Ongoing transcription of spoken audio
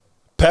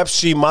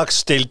Pepsi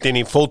Max-deildin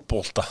í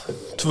fótbolta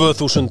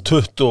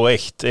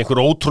 2021,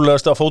 einhver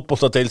ótrúlegasta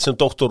fótboltadeild sem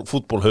Dr.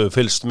 Fútbol hefur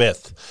fylgst með.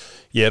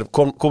 Ég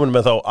komin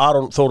með þá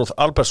Aron Þóruð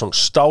Albertsson,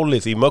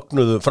 stálið í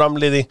mögnuðu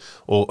framliði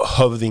og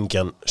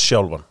höfðingjan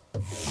sjálfan.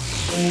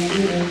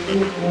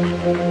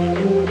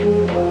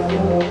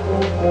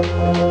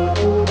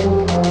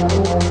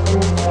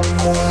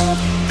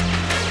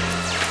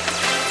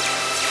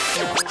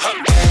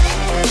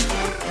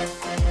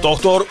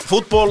 Dr.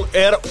 Fútbol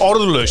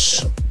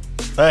orðlaus.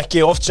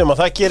 Ekki oft sem að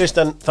það gerist,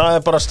 en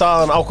það bara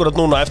staðan ákvörðat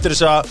núna eftir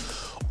þessa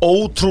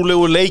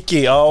ótrúlegu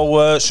leiki á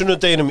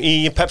sunnudeginum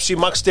í Pepsi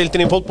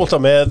Max-deildinni í fótbolta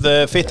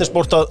með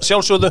fitnessporta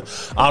sjálfsögðu.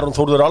 Aron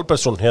Þóruður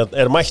Albertsson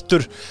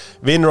mættur,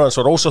 vinur hans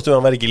og rósáttu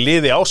hann væri ekki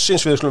liði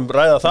ásins. Við skulum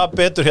ræða það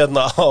betur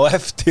hérna á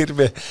eftir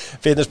við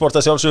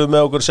fitnessporta sjálfsögðu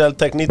með okkur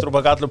Seltec,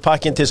 Nitropak, allur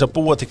pakkinn til þess að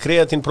búa til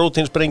kreatín,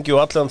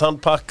 próteinsprengju og allan þann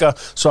pakka.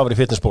 Svafri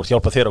fitnessport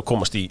hjálpa þér að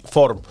komast í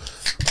form.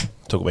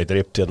 Tökum eitt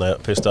ript hérna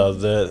fyrst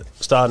að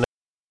staðan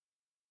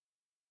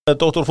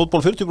Dr.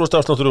 Fútbol 40%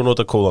 afsláttur og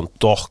nota kóðan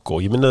DOC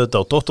og ég minni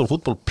þetta á Dr.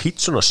 Fútbol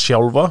pítsuna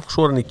sjálfa,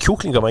 svo hann í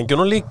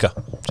kjúklingavængjunum líka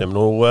sem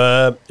nú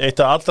eitt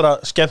af allra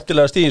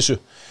skemmtilegast í þessu.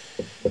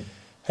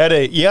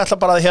 Herri, ég ætla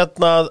bara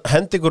að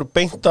henda ykkur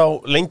beint á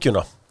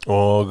lengjuna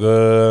og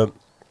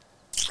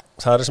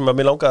það sem að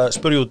mér langa að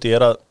spyrja út í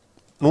að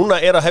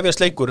núna að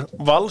hefjast leikur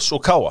Vals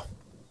og Káa.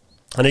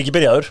 Hann ekki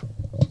byrjaður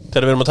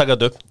þegar við erum að taka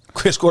þetta upp.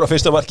 Hver skora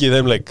fyrsta markið í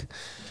þeim leik?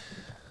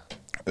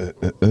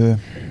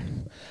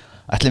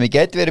 Ætli mig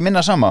gæti verið minna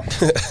sama.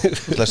 Ég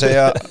ætla að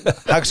segja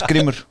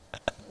Hallgrímur.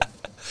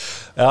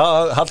 Já,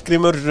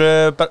 Hallgrímur,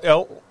 já,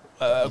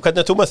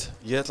 hvernig þú með?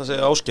 Ég ætla að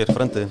segja Ásgeir,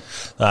 frændiðin.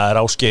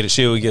 Það Ásgeir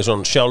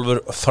Sigurgeirsson,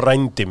 sjálfur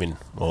frændi minn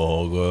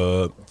og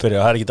fyrir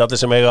að það ekki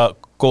allir sem eiga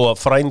góða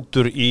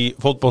frændur í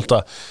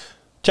fótbolta.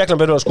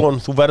 Tékkland verður að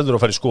skoðan, þú verður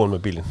að fara í skoðan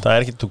með bílinn.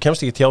 Það ekki, þú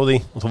kemst ekki hjá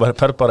því og þú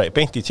fer bara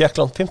beint í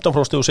Tékkland,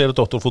 15% og segir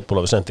Dr.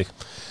 Fútbol að við sendi.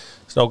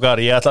 Snákar,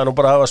 ég ætla nú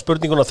bara að hafa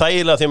spurninguna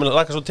þægilega því að mér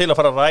lakar svo til að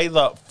fara að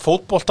ræða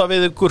fótbolta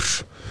við ykkur.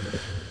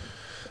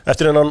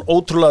 Eftir hennan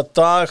ótrúlega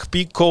dag,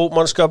 Bíkó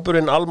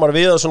mannskapurinn Almar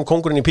Viðarsson,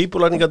 kongurinn í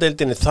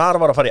pípulagningadeildinni, þar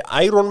var að fara í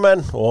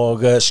Ironman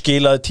og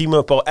skilaði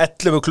tíma upp á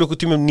 11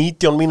 klukkutímum,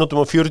 19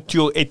 mínútum og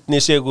 41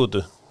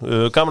 sekúndu.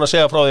 Gaman að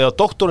segja frá því að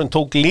doktorinn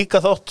tók líka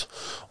þátt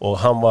og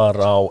hann var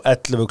á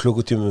 11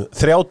 klukkutímum,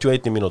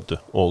 31 mínútu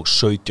og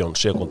 17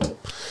 sekúndu.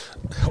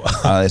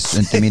 Aðeins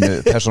undir mínu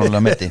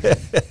persónulega meti.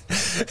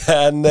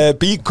 En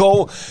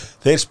Bíkó,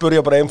 þeir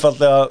spurja bara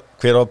einfaldlega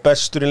hver var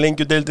bestur í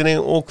lengjudeildinni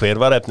og hver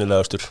var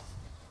efnilegastur.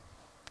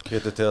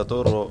 Keti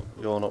Theodor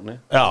og Jóhann Árni.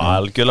 Já,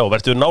 algjörlega, og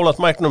verður nálægt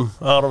mæknum,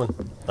 Aron.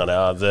 Þannig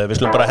að við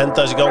slum bara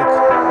henda þessi í gang.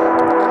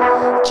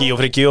 Kíó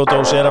fyrir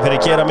Kíódós að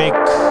fyrir keramík.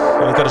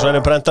 Einhverju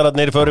svænum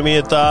prentararnir förum í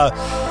þetta.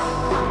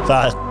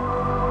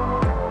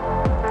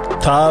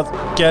 Það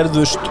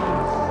gerðust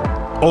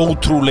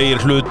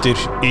ótrúlegir hlutir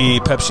í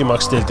Pepsi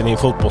Max-deildinni í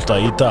fótbolta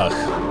í dag.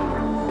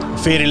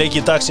 Fyrir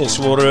leiki dagsins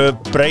voru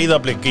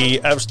Breiðablik í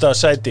efsta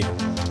sæti.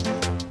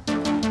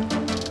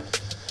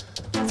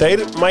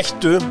 Þeir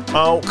mættu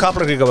á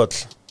Kaplakrikavöll.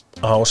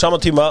 Á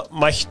sama tíma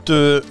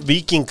mættu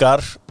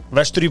Víkingar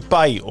vestur í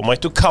bæ og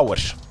mættu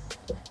KR.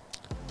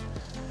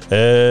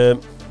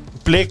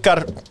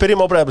 Blikar,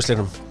 byrjum á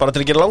Breiðabliksleiknum. Bara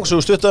til að gera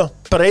langsögu stutta,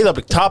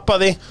 Breiðablik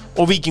tapaði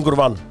og Víkingur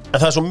vann. En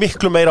það svo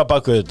miklu meira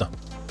bak við þetta.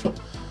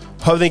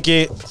 Höfðingi,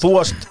 þú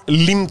varst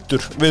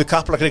límdur við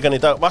Kaplakrikan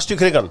í dag. Varstu í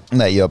krikan?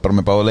 Nei, ég var bara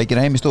með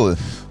báðaleikina heim í stofu.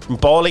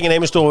 Báðaleikina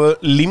heim í stofu,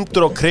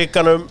 límdur á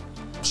krikanum.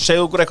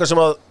 Segðu okkur eitthvað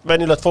sem að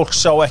venjulegt fólk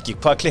sá ekki.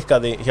 Hvað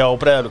klikkaði hjá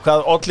Breiðablik?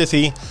 Hvað olli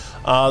því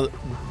að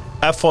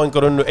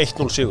F-fáingar unnu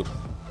 1-0 sigur?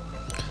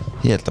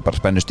 Ég held að bara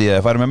spennust í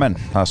að fara með menn.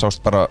 Það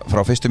sást bara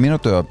frá fyrstu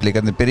mínútu að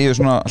Blikarnir byrjuðu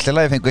svona alltaf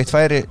lagi, fengu eitt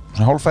færi,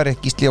 svona hálfæri,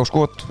 Gísli á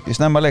skot í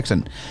snemma leiks,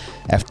 en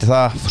eftir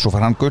það svo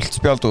fær hann gult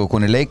spjald og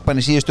koni leikbann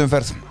í síðustu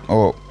umferð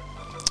og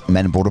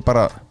menn voru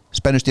bara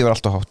spennust í var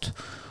alltaf hátt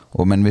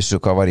og menn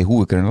vissu hvað var í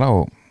húi greinilega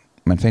og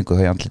menn fengu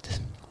þau í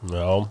andlitið.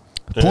 Já.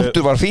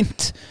 Punktur var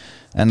fínt,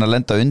 en að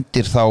lenda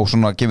undir þá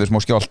svona gefur smá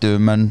skjálfti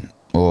menn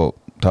og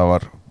það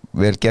var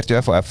vel gert í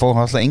FH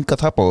hafði alltaf enga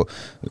tap og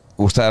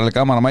það alveg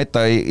gaman að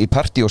mæta í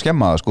partí og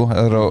skemma það sko,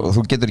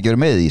 þú getur ekki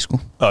verið með því sko.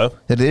 Já.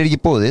 Þegar þið ekki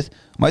bóðið,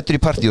 mætur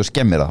í partí og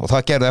skemmir það og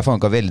það gerði FH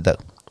enga vel í dag.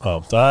 Já,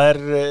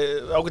 það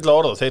ágætlega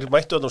orðað, þeir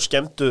mættu þarna og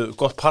skemmtu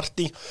gott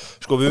partí.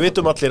 Sko við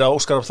vitum allir að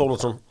Óskar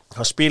Þórðarson,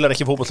 hann spilar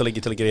ekki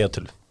fótboltaleiki til að gera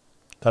jafntölu.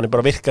 Þannig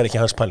bara virkar ekki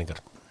hans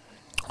pælingar.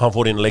 Hann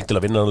fór inn að leik til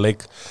að vinna hann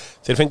leik.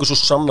 Þeir fengu svo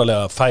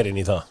sannarlega færin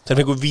í það. Þeir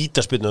fengu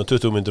vítaspyrnu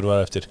 20 mínútur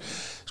var eftir.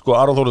 Sko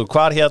Aron Þórður,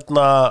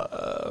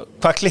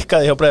 hvað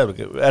klikkaði hjá Breiðablik?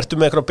 Ertu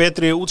með eitthvað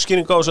betri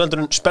útskýringu á þessu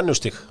heldur en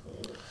spennustig?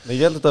 Nei,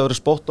 ég held að þetta hafi verið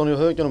spot on í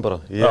höfðingjónum bara.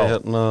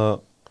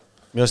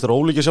 Mér finnst það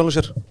ólíkir sjálfum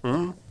sér.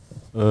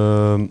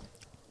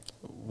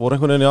 Voru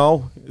einhvern veginn, já,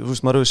 þú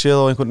veist, maður hefur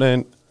séð á einhvern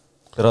veginn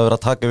þegar að vera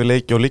að taka við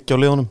leiki og liggja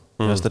á liðunum.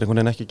 Mér finnst það einhvern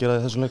veginn ekki gera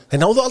í þessum leik.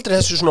 Þeir náðu aldrei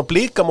þessu svona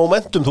blika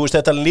momentum, þú veist,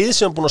 þetta lið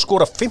sem er búin að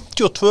skora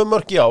 52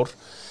 mörk í ár,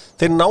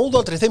 þeir náðu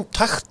aldrei þeim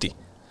takti.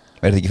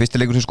 Er þetta ekki fyrsti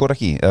leikur sem skora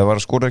ekki? Eða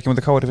var skora ekki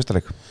mútið KR í fyrsta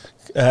leik?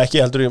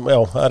 Ekki heldur, já,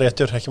 það er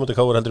réttur, ekki mútið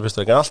KR heldur í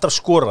fyrsta leik, en alltaf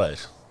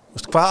skoraðir.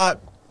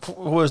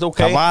 þú veist,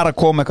 ok Það var að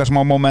koma eitthvað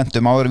smá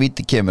momentum áður en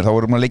víti kemur, þá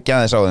vorum við að liggja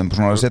aðeins á þeim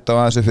svona að setja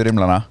aðeins upp fyrir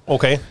rimlana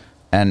Ok,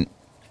 en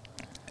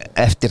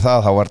eftir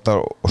það þá var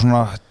þetta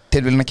svona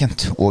tilvílina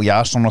kent og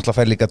Jason náttúrulega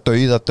fær líka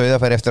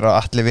dauðafæri eftir að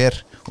Atli ver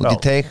út í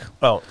teig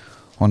já,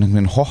 og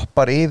hann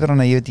hoppar yfir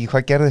hann, ég veit ekki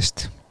hvað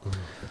gerðist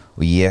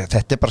og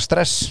þetta bara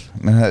stress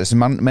þessi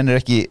menn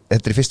ekki,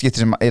 þetta fyrst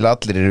skipti sem eiginlega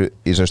allir eru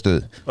í þessari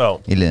stöðu já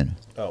í liðinu,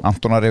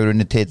 Antonar hefur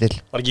unnið titil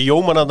Var ekki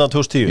Jóman aðna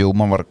 2010?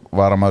 Jóman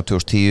var að maður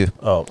 2010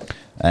 Já,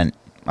 en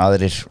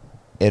aðrir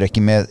eru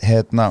ekki með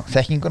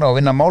þekkinguna og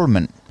vinna mál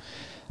menn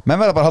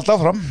verða bara að halda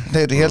áfram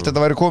þegar ég held að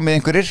þetta væri komið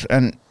einhverjir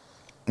en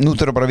nú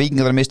þurfa bara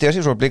Víkingar að mistiga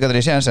sig svo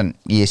blikarnir í séðans en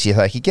ég sé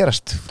það ekki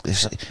gerast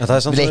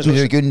leiknir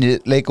hefur ekki unnið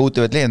leika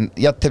út velli en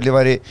jafntefli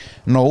væri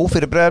nóg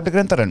fyrir Breiðablik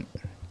reyndar en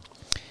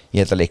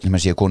ég held að leiknir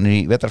með séu konur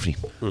í vetrarfrí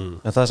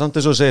En það samt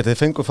eins og segir,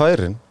 þeir fengu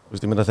færin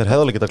ég meina þeir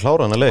hefðu alveg getað að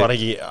klára hana leik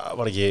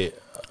var ekki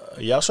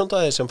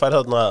Jasondaði sem fær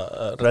þarna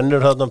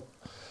rennur þarna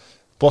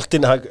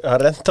boltinn, hann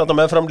rent þarna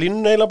með fram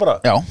línun eiginlega bara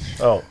Já,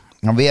 Já,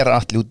 hann vera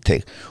allir út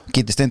teig og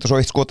getið steindur svo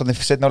eitt skotandi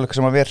setna áleika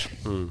sem að ver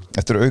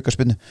eftir auka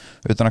spinnu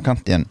utan að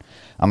kanti en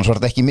annars var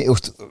þetta ekki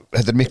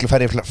þetta miklu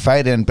færi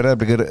en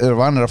Breiðablik eru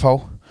vanir að fá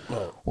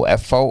og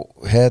FH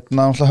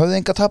höfðu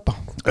enga að tapa og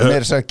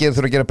með þess að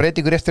þurfa að gera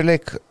breytingur eftir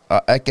leik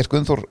að Eggert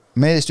Gunnþór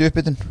meðist í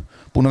uppbytun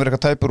búin að vera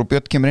eitthvað tæpur og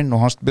Björn kemur inn og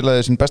hann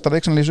spilaði sin besta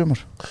leik sannlega í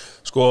sumar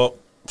sko,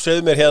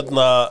 segðu mér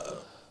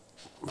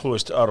þú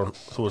veist, Aron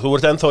þú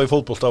ert ennþá í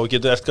fótbolta og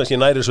getur eftir kannski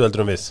næri svo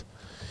heldur við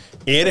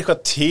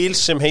eitthvað til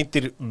sem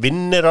heitir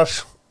vinnerar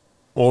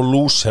og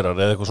lúserar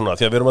eða eitthvað svona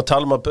því að við erum að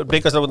tala að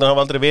Blikastrákarnir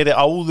hafa aldrei verið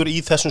áður í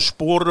þessum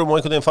sporum og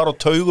einhvern veginn fara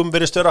á taugum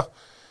verið störa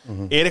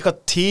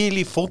eitthvað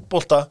til í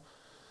fótbolta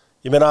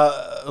ég meina,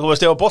 þú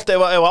veist,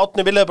 ef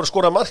Átni viljaði bara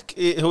skora mark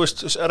þú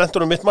veist,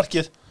 rentur mitt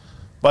markið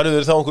væru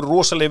þeir þá einhver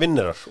rosalega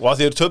vinnerar og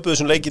að þeir töpuðu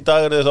þessum leik í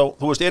dagar þá,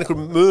 þú veist,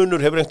 einhver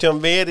munur hefur einhvern tíðan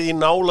verið í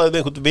nálaði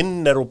við einhvern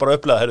vinner og bara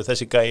upplega,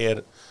 þessi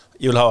gæi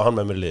ég vil hafa hann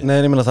með mér lið. Nei,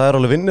 ég meina það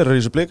alveg vinnerar í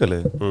þessu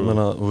blikalið ég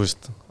meina, þú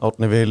veist,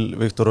 Árni Vil,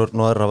 Viktor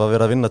Örn og aðra hafa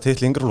verið að vinna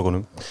titl í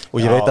yngreflokkunum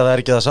og ég veit að það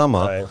ekki það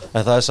sama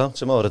en það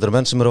samt sem áður, þetta eru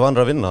menn sem eru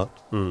vanir að vinna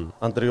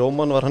Andri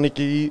Jóman var hann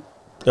ekki í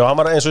Já, hann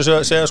var eins og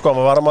segja sko,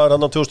 hann var maður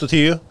hann á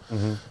 2010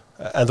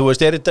 en þú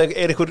veist,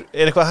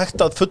 eitthvað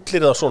hægt að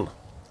fullir það svona?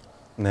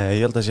 Nei,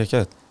 ég held að sé ekki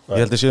hægt Ég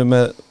held að séu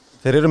með,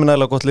 þeir eru með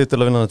nægilega gott lið til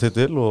að vinna það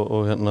titil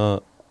og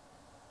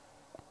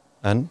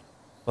en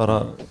bara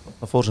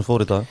það fór sem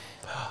fór í dag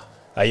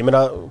Ég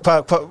meina,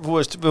 þú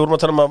veist, við vorum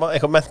að tala um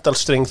eitthvað mental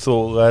strength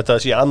og þetta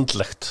sé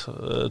andlegt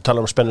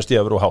tala um spennust í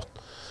að vera og hátt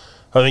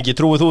Hafði ekki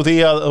trúið þú því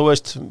að, þú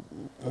veist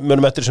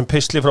munum eftir þessum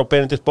pistli frá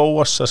Benedikt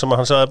Bóas sem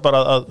hann sagði bara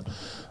að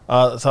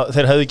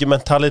þeir hefðu ekki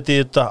mentality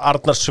í þetta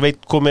Arnar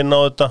Sveit kom inn á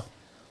þetta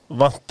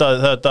vantaði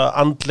þetta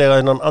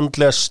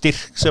andlega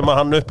styrk sem að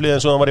hann upplýði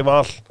eins og hann var í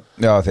Val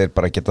Já, þeir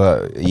bara geta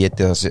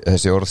getið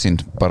þessi orð sín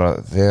bara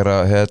þegar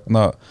að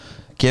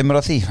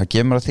kemur að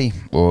því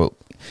og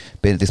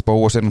Benedikt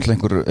Bóas náttúrulega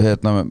einhver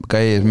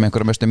gæi með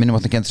einhverja mestu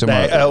mínumáttakend sem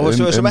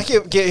sem ekki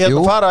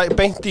fara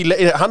beint í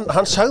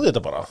hann sagði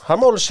þetta bara,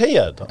 hann má alveg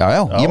segja þetta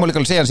Já, ég má líka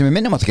alveg segja hann sem er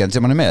mínumáttakend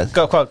sem hann er með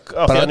Hvað,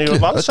 af því hann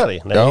er valsari?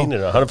 Nei, hann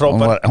er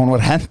frábær Hún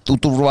var hent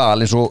út úr Val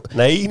eins og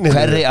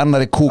hverri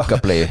annari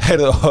kúkablei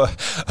Heyrðu,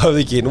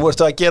 höfðu ekki, nú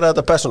ertu að gera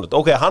þetta persónulegt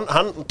Ok,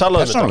 hann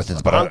talaði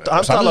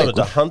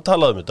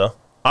um þetta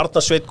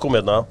Arnar Sveit kom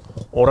hérna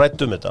og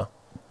ræddi um þetta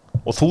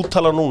og þú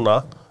talar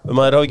núna að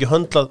þeir hafa ekki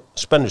höndlað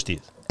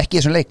spennustíð Ekki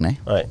þessum leik, nei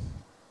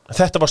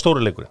Þetta var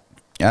stóri leikur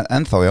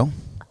Ennþá, já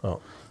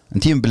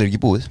En tímabil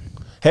ekki búið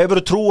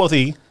Hefurðu trú á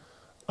því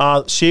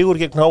að sigur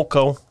gegn HK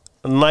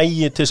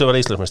nægi til þess að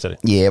vera Íslandsmeistari?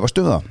 Ég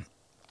efast um það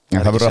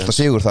En það verður alltaf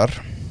sigur þar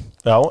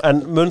Já,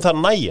 en mun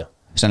það nægja?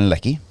 Sennilega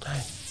ekki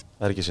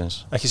Það er ekki séns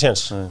Ekki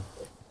séns?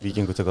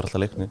 Víkingur tekur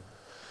alltaf leikni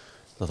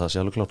Það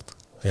sé alveg klárt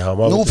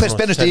Nú fer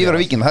spennustu yfir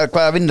á Víkin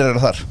Hvaða vinnur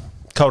eru þar?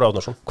 Kári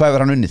Árnason Hvað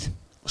hefur hann unnið?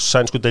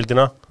 Sænsku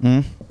deildina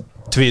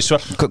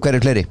Tvísvar Hver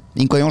er fleiri?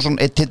 Ingvar Jónsson,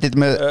 eitt titill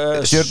með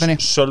Stjörnunni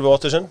Sölvi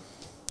Ottesen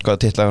Hvaða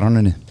titla hefur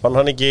hann unnið? Fann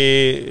hann ekki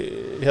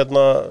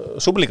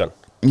Súperlíkan?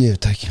 Ég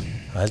veit það ekki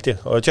Það held ég,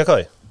 og ég tjekka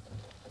því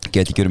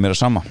Geti ekki verið meira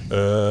sama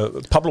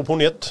Pablo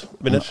Puniet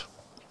vinnir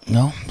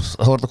Já,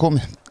 þá er það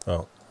komið Já,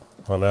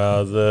 þannig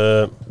að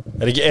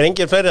er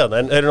engin fleiri þarna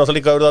en þeir eru náttúrulega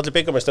líka verið allir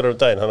byggameistarar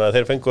daginn þannig að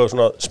þeir fengu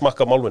svona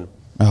smakka málvinum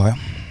Já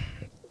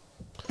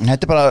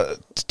Þetta er bara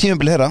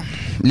tímabilið þeirra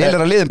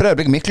Lélæra liðin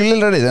Breiðablik, miklu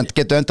lélæra lið en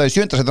getur endað í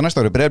 7. sæti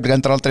næsta ári Breiðablik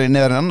endar aldrei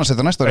neðar en annars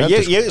sæti næsta ári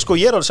Ég er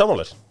alveg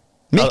sammála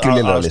Miklu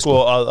lélæra lið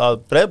að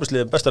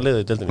Breiðabliksliðið er besta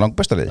liðið í deildinni Langt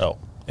besta lið Já,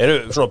 eru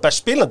svona best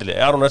spilandi lið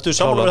Aron, ertu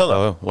sammála við það?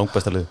 Já, langt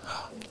besta lið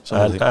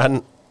En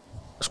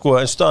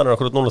eins staðan er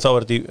akkurat núna þá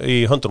er þetta í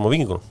höndunum á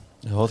Víkingunum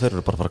Já, þeir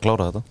eru bara að fara að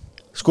klára þetta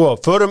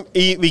förum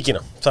í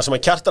Víkina þar sem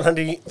að Kjartan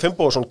Henry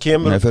Finnbogason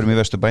kemur Nei, förum í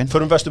Vesturbæinn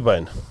Förum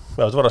Vesturbæinn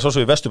Já, þetta var að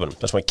svo í Vesturbæinn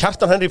þar sem að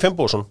Kjartan Henry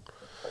Finnbogason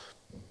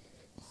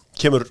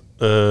kemur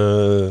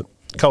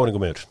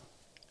Káringum yfir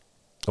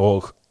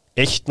og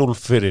 1-0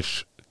 fyrir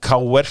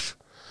KR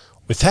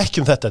og við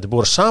þekkjum þetta er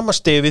búið að sama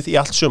stefið í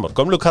allt sumar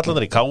gömlu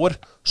kallarnir í KR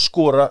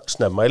skora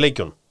snemma í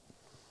leikjunum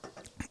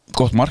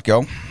Gott mark, já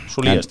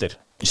Svo líðastir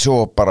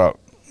svo bara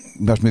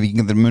með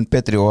Víkingarnir mun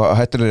betri og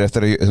hættulegri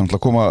eftir að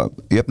koma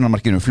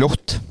jöfnunarmarkinu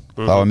fljótt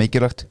það var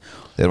mikilvægt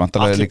þeir eru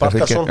vantarlega Atli líka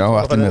Barkarsson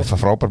allir með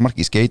frábært mark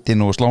í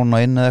skeitin og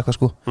slána inn eða eitthvað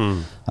sko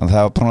þannig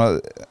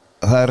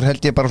það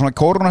held ég bara svona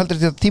kóruna heldur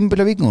til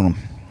tímabili Víkingunum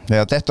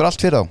þegar þetta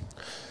allt fyrir þá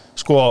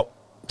sko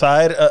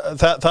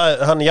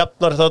hann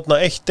jafnar þarna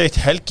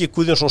 1-1 Helgi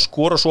Guðjónsson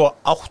skora svo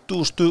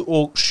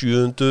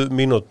 87.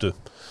 mínútu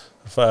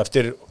var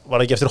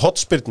ekki eftir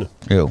hotspyrnu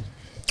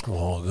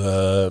og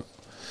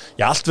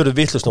allt verður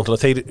vitlaust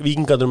náttúrulega þeir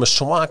Víkingarnir með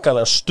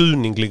svakalega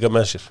stuðning líka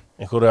með sér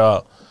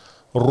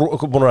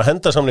búin að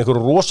henda saman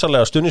einhverju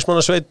rosalega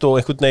stuðningsmannasveit og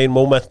einhvern veginn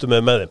momentum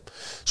með þeim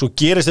svo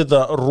gerist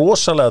þetta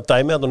rosalega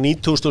dæmi á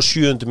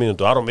 97.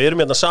 mínútu Aron, við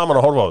erum hérna saman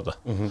að horfa á þetta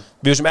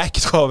við vissum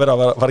ekkert hvað að vera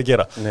að fara að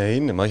gera Nei,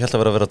 maður held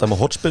að vera að dæma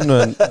hotspinnu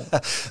en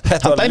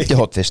hann dæmdi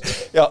hot fyrst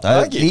það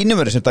er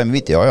línumverið sem dæmi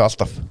víti, já,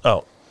 alltaf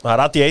það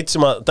er Adi 1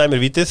 sem að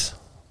dæmir vítið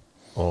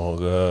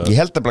og ég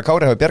held að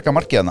Kári hafi bjargað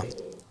markið hana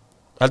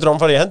heldur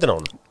hann farið í hendina á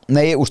hann?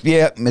 Nei,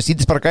 mér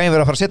sýtist bara gæðin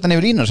verið að fara að setja hann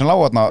yfir línu sem lág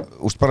þarna,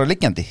 bara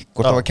liggjandi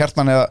hvort það var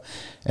Kjartan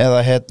eða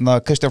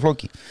Kristján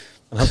Flóki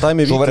en hann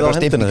dæmi vítið á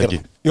hendina eða ekki?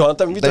 Jú, hann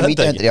dæmi vítið á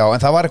hendina ekki Já,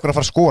 en það var eitthvað að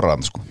fara að skora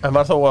hann sko. En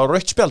var þá að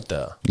rautt spjald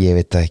eða? Ég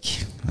veit það ekki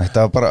Þetta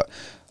var bara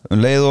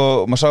leið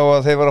og maður sá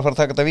að þeir var að fara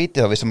að taka þetta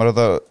vítið þá vissum maður að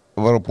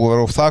þetta var búið að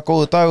vera það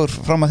góðu dagur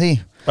fram að því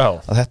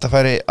að þetta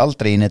færi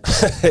aldrei í nett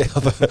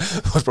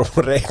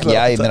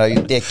Já, ég meina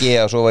DG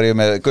og svo var ég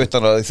með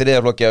Guttan og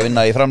þriðaflokki að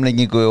vinna í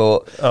framlengingu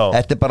og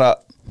þetta er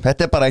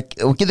bara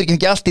og getur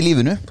ekki allt í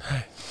lífinu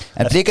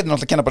en blikarnir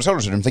náttúrulega kenna bara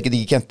sjálfur sér það getur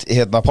ekki kent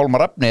Pálmar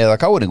Rafni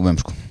eða Káringum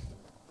sko.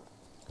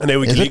 En ef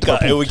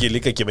ekki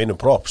líka ekki með einu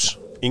props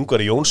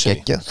Ingvar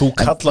Jónsson þú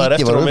kallaðir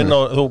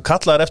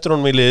eftir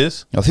honum í liðið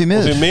og því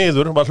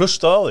miður var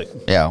hlustað á þig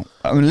Já,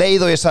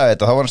 leið og ég sagði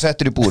þetta þá var hann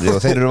settur í búri og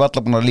þeir eru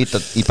allar búin að líta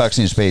í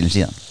baksíðin speilin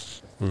síðan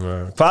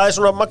Hvað er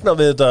svona magnað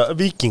við þetta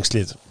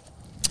vikingslið?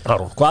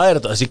 Aron, hvað er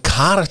þetta? Þessi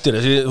karakter,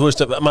 þú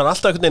veist, maður er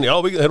alltaf einhvern veginn, já,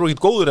 þeir eru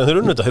ekki góður en þeir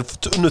unnu þetta.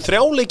 Þeir unnu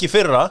 3 leiki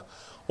fyrra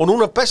og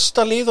núna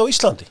besta lið á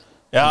Íslandi.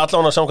 Já,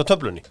 allavega samkvæmt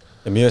töflunni.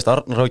 Mér veist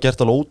Arnar hafi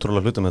gert alveg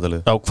ótrúlega hlutum með þetta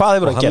lið. Já, hvað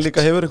hefur hann gert? Hann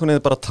líka hefur einhvern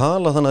veginn bara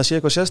talað þannig að sé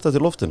eitthvað sérstætt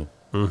í loftinu.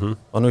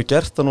 Hann hefur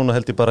gert það núna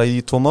held ég bara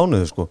í 2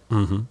 mánuði, sko.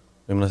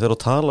 Ég meina þegar þú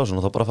tala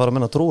svona, þá bara fara að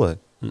menna að trúa þig.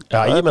 Já,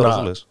 ég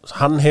meina,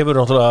 hann hefur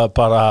náttúrulega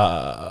bara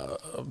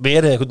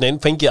verið einhvern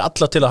veginn, fengið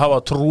alla til að hafa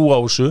trú á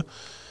þessu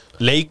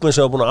leikmenn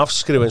sem hafa búin að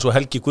afskrifa eins og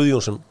Helgi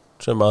Guðjónsson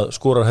sem að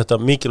skorar þetta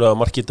mikilvæga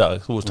mark í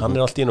dag þú veist, hann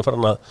er alltaf inn að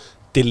fara að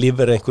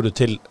delivera einhverju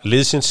til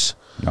liðsins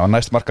Já,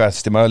 næst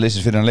markaðist í maður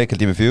liðsins fyrir hann leik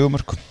held ég með 4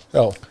 mörk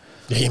Já,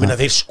 ég meina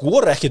þeir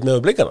skora ekkert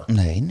með blikana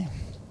Nei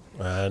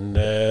En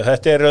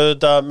þetta er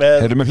auðvitað með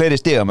Þeir eru með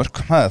fleiri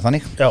stigamörk, það er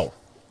þannig Já,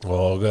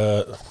 og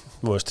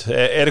þú veist,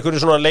 er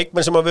einhverju svona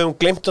leikmenn sem við höfum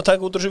glemt að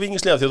taka út úr þessu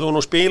vikingsliða því að þú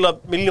nú spila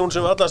miljón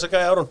sem allar þess að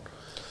gæja Aron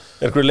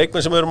Er einhverju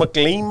leikmenn sem við höfum að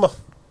gleyma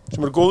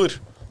sem eru góðir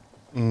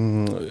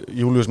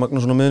Július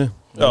Magnússon á miðinni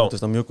það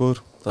er mjög góður,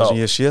 það sem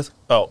ég séð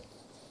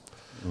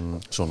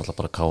svo náttúrulega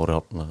bara Kári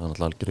Árna hann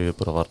náttúrulega algjörðu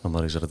bara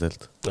varnamar í sér að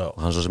deild og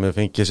hann svo sem hefur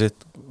fengið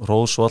sitt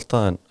rós og allt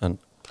það en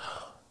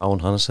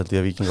án hans held ég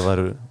að Víkingar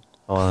væru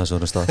á aðeins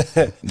öðrum stað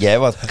Ég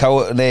var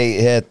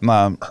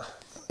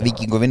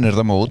Víkingur vinnur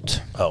þetta mót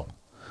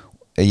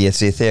ég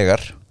sé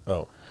þegar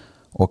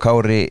og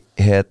Kári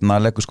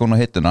leggur skóna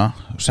á hittuna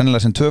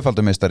sennilega sem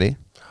 2-faldameistari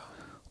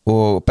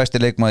og besti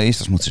leikmaður í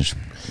Íslandsmótsins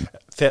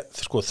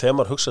þegar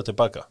maður hugsa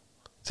tilbaka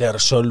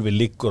þegar Sölvi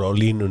liggur á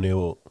línunni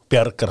og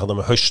bjargar hann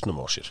með hausnum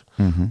á sér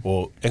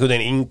og einhvern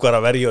veginn Ingvar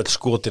að verja öll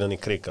skotin hann í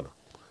kriganum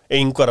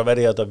Ingvar að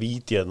verja þetta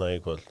víti hérna í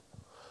kvöld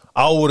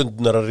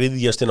árundunar að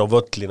ryðjast inn á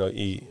völlina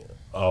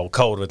á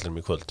Kárvellinum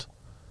í kvöld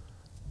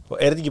og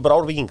er þetta ekki bara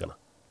ár Víkingana?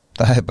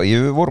 Það er bara,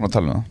 við vorum að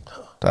tala um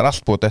það er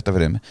allt búið þetta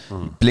fyrir mig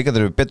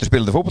Blikarnir eru betur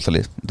spilandi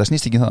fótboltalið það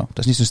snýst ekki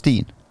það snýst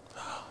stígin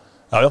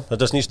Já,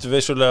 þetta snýst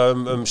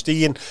vissulega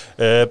stígin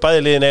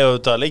bæði liðin eiga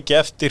þetta leiki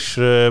eftir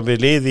við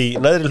lið í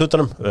neðri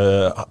hlutanum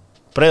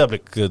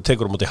Breiðablik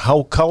tekur á móti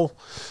HK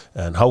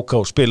en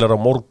HK spilar á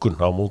morgun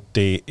á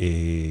móti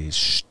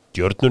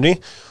Stjörnunni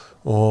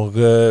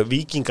og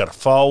Víkingar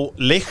fá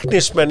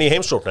Leiknismenn í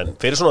heimsókn en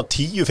fyrir svona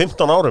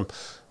 10-15 árum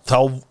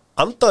þá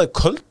andaði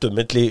köldum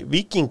milli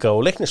Víkinga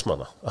og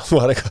Leiknismanna það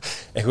var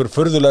einhver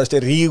furðulegasti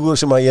rígur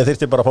sem að ég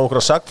þyrfti bara að fá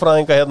einhverja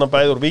sagfræðinga hérna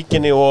bæði úr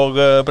Víkinni og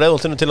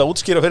Breiðholtinu til að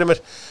útskýra fyrir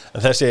mér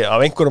en þessi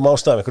af einhverjum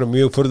ástæðum, einhverjum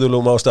mjög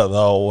furðulegum ástæðum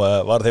þá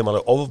var þeim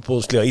alveg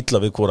ofbúðslega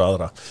illa við hvora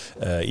aðra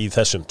í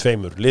þessum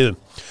 2 liðum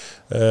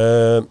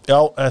Já,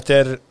 þetta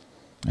er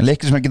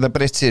Leiknismenn geta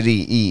breyst sér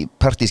í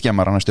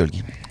partískemmar annars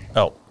stölgi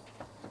Já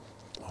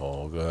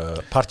og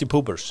party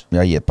poopers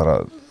Já, ég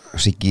bara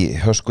Siggi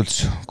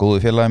Höskulds, góðu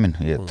félagi minn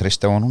ég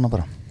treysti á hann núna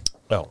bara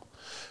Já,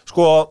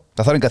 sko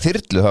það þarf enga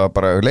þyrlu, það var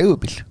bara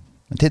leigubíl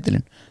með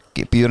titilinn,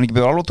 býður hann ekki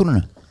byrja alveg á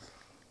túninu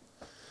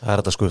Það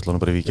er þetta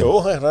skutlunum bara í Víking Jú,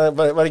 það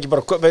var ekki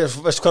bara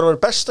veistu hvað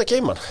var besta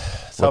geiman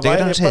það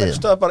væri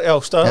bara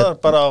staðar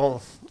bara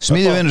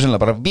smíðu vinnu sinna,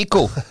 bara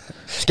Víkó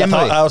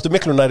skemma það varstu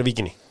miklu næri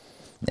Víkinni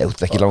Nei, þú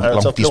ert ekki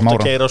langt í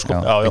smára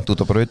beint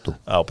út á brautu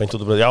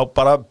Já,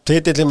 bara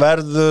titillin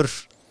verður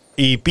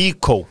í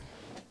Bíkó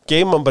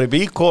geima hann bara í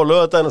bíkó og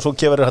laugardaginn og svo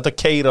kemur þetta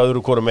keira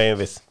öðru hvorum megin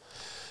við.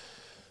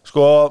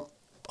 Sko,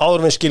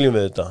 áður við skiljum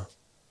við þetta.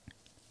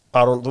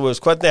 Aron, þú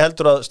veist, hvernig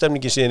heldur að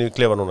stemningin síðan í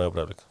klefa núna í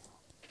Breiðablik?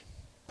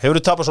 Hefur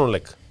þú tapað svona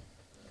leik?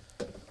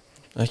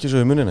 Ekki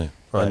svo í munni,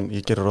 en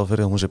ég gerir ráð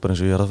fyrir að hún sé bara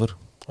eins og ég það fyrr.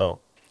 Já.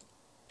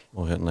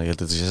 Og ég held að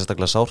þetta sé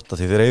sérstaklega sárt að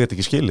því þeir eiga þetta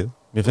ekki skilið.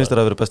 Mér finnst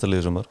þeir að vera besta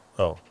liðið sumar.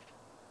 Já.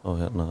 Og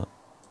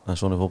en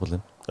svona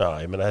fótbollinn. Já,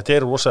 ég meina, þetta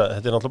er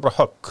náttúrulega bara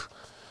högg.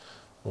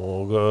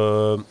 Og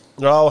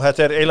já,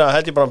 þetta er eiginlega,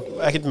 held ég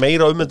bara ekkert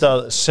meira þetta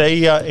að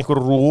segja einhver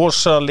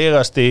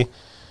rosalegasti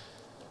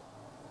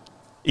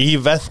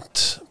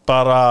event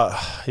bara,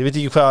 ég veit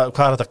ekki hvað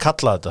er þetta að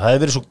kalla þetta. Það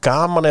hefur verið svo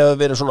gaman ef það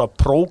hefur verið svona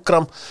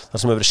prógram þar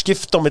sem hefur verið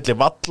skipt á milli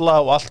valla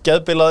og allt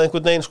geðbilað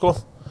einhvern veginn, sko.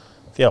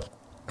 Því að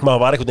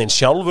maður var einhvern veginn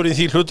sjálfur í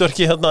því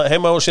hlutverki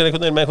heima á sér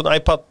einhvern veginn með einhvern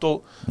iPad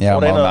Já,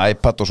 maður með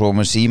iPad og svo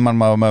með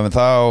síman maður með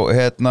það og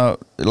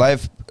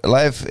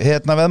live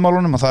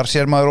veðmálunum og þar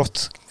sér maður oft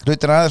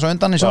hlutir aðeins á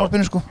undan í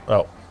sjónvarpinu, sko. Já.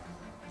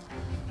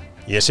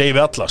 Ég segi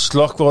við alla,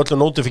 slökkva á öllu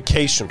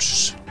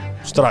notifications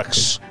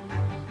strax.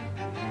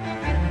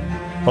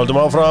 Holdum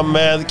áfram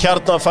með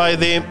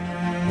Kjarnafæði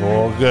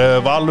og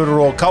Valur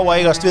og Káa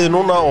eigast við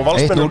núna og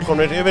Valsmennur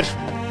komnir yfir.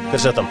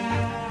 Hver sett hann?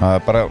 Það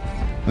er bara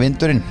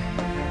vindurinn.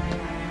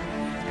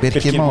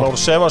 Birkir Már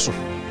Sefarsson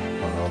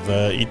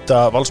að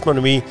íta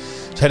Valsmönnum í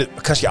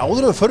kannski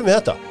áður en við förum við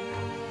þetta.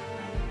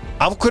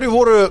 Af hverju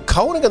voru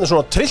káringarnir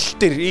svona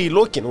trilltir í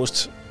lokin, þú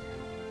veist?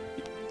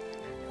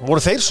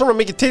 Voru þeir svona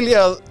mikið til í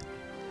að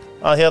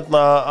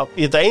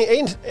í þetta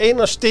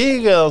eina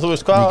stig eða þú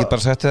veist hvað? Ég get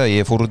bara sagt það,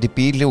 ég fór út í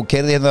bíli og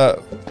keyrði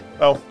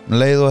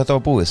leið og þetta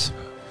var búið.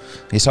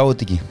 Ég sá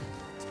þetta ekki.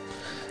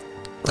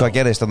 Hvað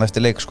gerðist þannig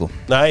eftir leik, sko?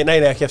 Nei,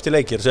 ekki eftir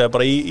leik, ég segja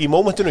bara í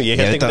mómentinu, ég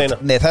held ekki neina.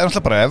 Nei, það er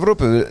alltaf bara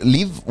Evrópu,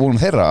 lífvólum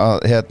þeirra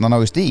að ná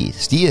í stíð.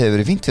 Stíð hefur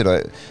verið fínt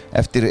fyrir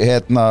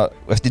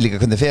eftir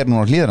líka hvernig fer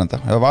núna á Hlíðarenda.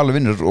 Ef Valur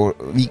vinnur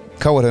og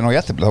Káar hefur ná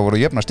jættibli, þá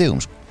voru jöfna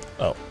stigum, sko.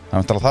 Já. Það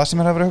er það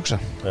sem er að vera að hugsa.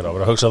 Það er að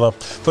vera að hugsa það.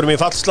 Förum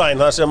í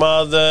fallslægin, það sem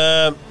að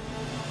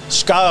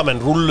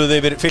Skagamenn rúlluðu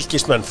yfir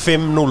Fylkismenn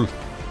 5-0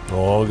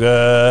 og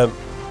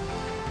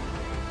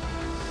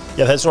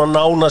þetta er svona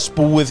nánast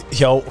búið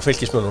hjá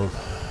Fylkismönnunum.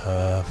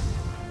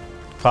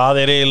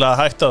 Hvað er eiginlega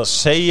hægt að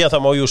segja?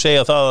 Það má jú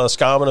segja það að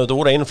Skagamenn auðvitað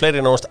voru einu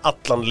fleiri nánast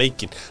allan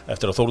leikinn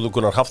eftir að Þórður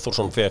Gunnar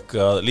Hafþórsson fekk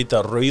að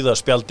líta rauða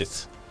spjaldið.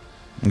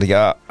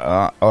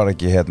 Var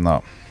ekki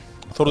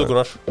Þórður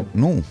Gunnar?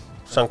 Nú?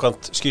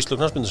 Samkvæmt skýrslu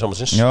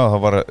knattspyrnusambandsins. Já,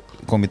 það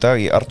kom í dag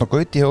í Arnór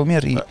Gauti hjá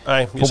mér í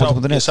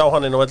fótbolta.net. Ég sá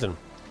hann inn á vellinum.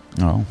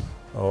 Já.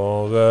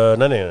 Og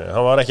nei,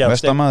 hann var ekki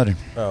Vestamaðurinn.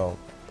 Já.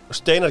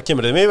 Steinar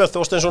kemur þið með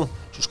Þorsteinsson,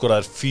 svo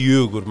skoraðir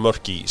 4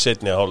 mörk í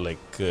seinni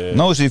hálfleik.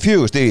 Náðu sér í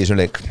 4 stig í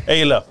þessum leik.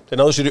 Eiginlega,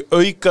 þeir náðu sér í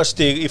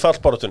aukastig í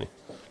fallbaráttunni.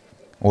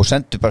 Og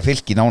sendu bara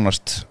Fylki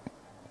nánast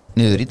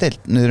niður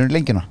í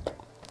lengjuna.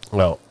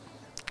 Já.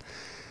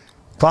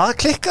 Hvað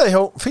klikkaði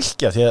hjá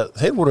Fylkja? Því að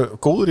þeir voru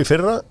góður í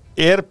fyrra,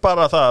 er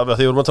bara það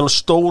að þeir voru að tala um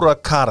stóra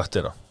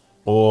karaktera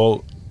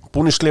og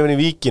búningsklefin í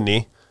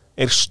Víkinni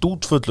er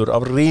stútfullur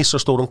af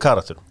risastórum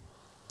karakterum.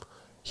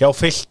 Hjá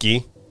Fylki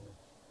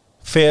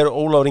fer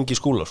Ólafur Ingi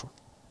Skúlason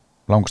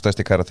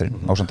langstæsti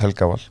karakterinn ásamt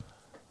Helga Val.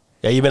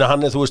 Já, ég meina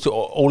hann er, þú veist,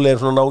 Óli er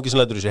svona náungi sem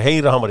lætur í sig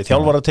heyra, hann var í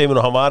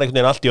þjálfarateiminu og hann var einhvern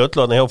veginn allt í öllu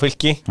þarna hjá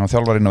Fylki. Hann var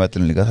þjálfar inn á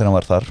vellinu líka þegar hann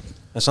var þar.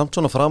 En samt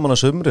svona framan að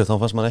sumri þá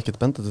fannst maður ekkert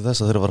benda til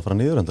þess að þeir var að fara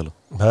niður endilega.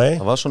 Nei.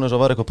 Það var svona eins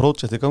og var eitthvað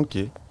prójekt í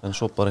gangi en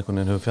svo bara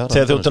einhvern veginn hefur fjarað.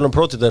 Þegar þú talar um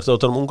prójekt, þá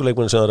talar um ungu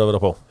leikmenn sem það er að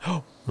vera på.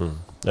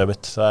 Já,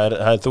 mitt, það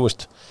er þú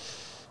veist.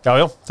 Já,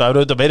 það er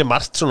auðvitað verið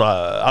margt svona,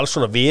 alls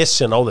svona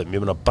vesen á þeim,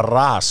 ég meina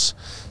bras.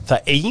 Það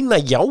eina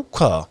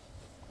jákvæða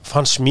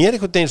fannst mér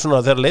einhvern veginn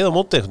svona þegar leið á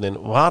móti einhvern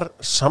veginn var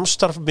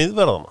samstarf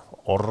miðverðana,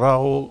 Orra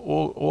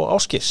og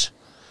Ásgeirs.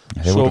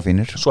 Þeir voru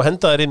fínir. Svo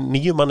henda þeir inn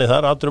 9 manni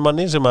þar, 18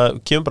 manni sem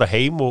að kemur bara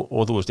heim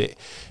og þú veist,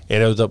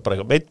 er auðvitað bara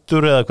eitthvað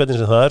meiddur eða hvernig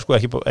sem það er,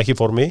 sko, ekki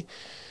formi.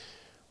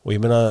 Og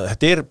ég meina,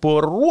 þetta er búið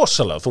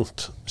rosalega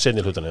þungt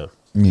seinni hlutan eða.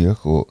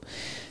 Mjög, og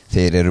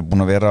þeir eru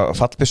búin að vera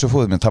fallbissu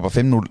fóðum, þeir tapa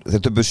 5-0,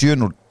 þeir töpu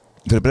 7-0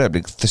 fyrir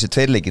Breiðablik, þessi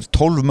 2 leikir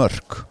 12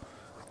 mörk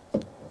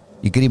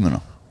í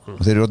grímuna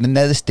og þeir eru orðnir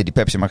neðstir í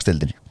Pepsi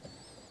Max-deildinni.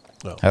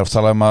 Það er oft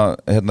talað um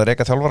að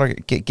reka þjálfara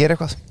gera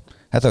eitthvað.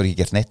 Þetta var ekki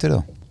gert neitt fyrir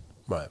þá.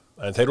 Nei,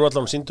 en þeir eru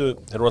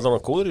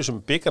allan góður í þessum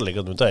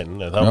bikarleikandum daginn.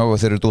 Já, og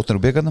þeir eru dóttir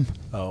úr bikarnum.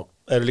 Já,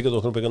 eru líka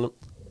dóttir úr bikarnum.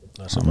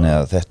 Nei,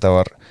 þetta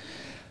var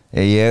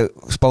ég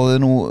spáði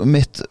nú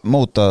mitt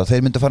mót að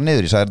þeir myndu fara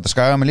niður. Ég sagði þetta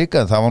Skagamenn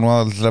líka, en það var nú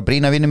alltaf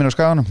brýna vinni mín á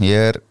Skaganum.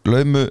 Ég er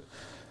laumu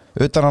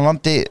utan á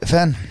landi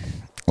fan.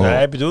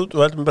 Nei, býtu út,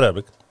 þú heldur með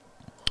Breiðablik.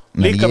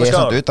 Líka ég er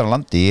samt utan á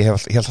landi, ég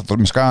hef alltaf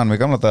með Skaganum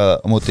í gamla daga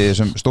á móti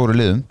þessum stóru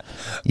liðum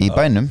í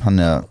bænum,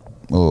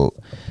 og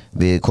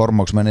við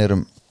Kormáksmenn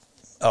erum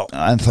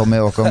ennþá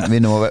með okkar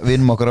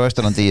vinnum okkar á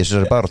Vesturlandi í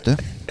þessari baráttu.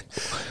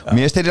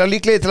 Mér finnst þeir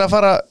líklegir til að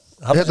fara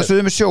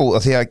suðu með sjó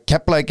af því að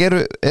Keflavík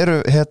eru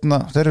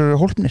þeir eru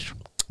hólpnir.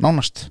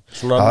 nánast.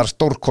 Það er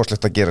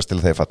stórkostlegt að gerast til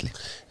að þeir falli.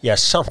 Já,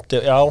 samt,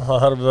 já,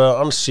 það þarf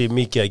ansi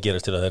mikið að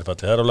gerast til að þeir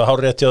falli. Það er alveg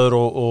hárréttjáður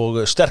og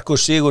sterkur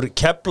sigur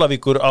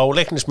Keflavíkur á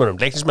Leiknismönnum.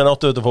 Leiknismenn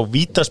áttu auðvitað að fá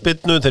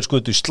vítaspyrnu, þeir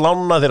skutu í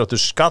slána, þeir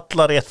áttu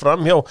skalla rétt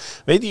framhjá.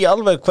 Veit ég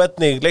alveg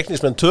hvernig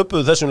Leiknismenn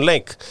töpuðu þessum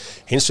leik.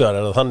 Hins vegar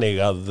er það þannig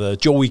að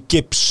Joey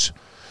Gibbs,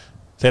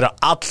 þeirra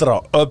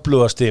allra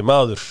öflugasti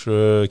maður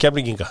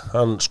Keflvíkinga,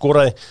 hann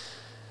skoraði.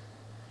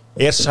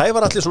 Er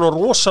Sævar allir svona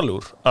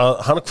rosalugur að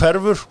hann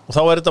hverfur og þá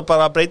er þetta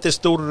bara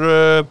breytist úr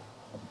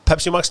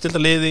Pepsi Max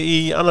deildarliði í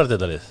annar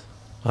deildarlið?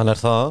 Hann er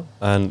það,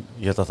 en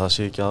ég held að það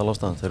sé ekki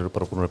aðalástæðan. Þeir eru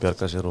bara búin að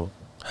bjarga sér og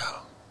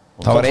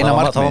það var eina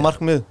markmið. Það var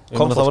markmið, þá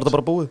var þetta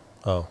bara búið.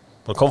 Já,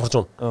 bara comfort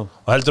zone.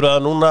 Og heldur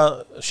að núna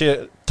sé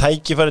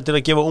tækifæri til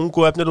að gefa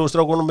ungu efnilegu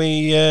strákunum í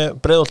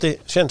Breiðholti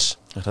séns?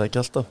 Er það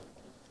ekki alltaf?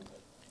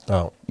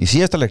 Já. Í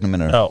síðasta leiknum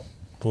minnur? Já,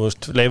 þú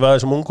veist, leifa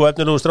þessum ungu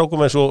efnilegu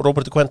strákum eins og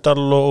Róberti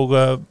Kvendal og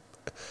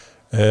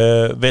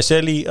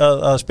Veseli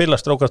að spila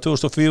strákar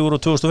 2004 og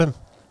 2005.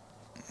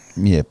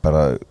 Ég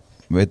bara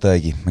veit það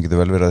ekki, maður getur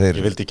vel verið að þeir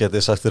Ég vildi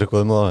geti sagt þér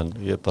eitthvað það en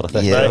ég bara þetta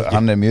ekki.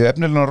 Hann er mjög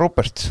efnilegur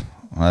Róbert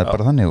og það er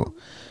bara þannig og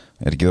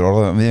er ekki verið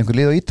orðað við einhver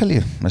lið á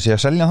Ítalíu með sé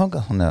að selja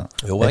þangað, þannig að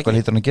eitthvað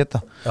lítur hann að geta.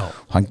 Já.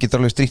 Hann getur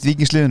alveg stríkt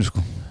Víkingsliðinu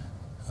sko.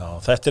 Já,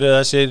 þetta eru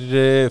þessir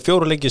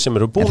 4 leikir sem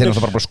eru búnir. En þeir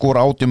eru bara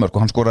skora 80 mörk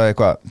og hann skoraði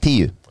eitthvað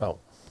 10. Já.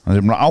 Hann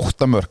er búin að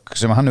 8 mörk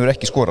sem hann hefur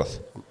ekki skorað.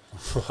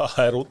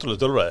 Það er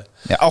ótrúlega tölfræði.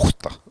 Já,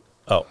 8.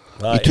 Já,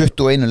 í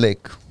 21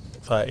 leik.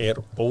 Það er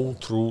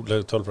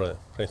ótrúlega tölfræði,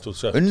 reynt út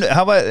sér.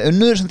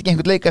 Unnur sem ekki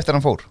einhvern leik eftir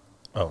hann fór.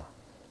 Já.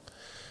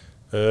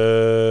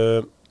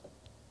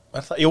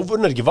 Er það, jú,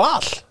 unnur ekki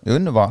Val? Jú,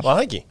 unnur Val. Var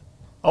það ekki?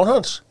 Án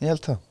hans? Ég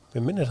held það.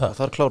 Við minnir það.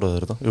 Það er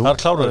kláraður þetta. Það er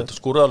kláraður þetta.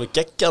 Skúraði alveg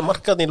geggjað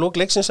markaðni í lók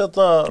leiksins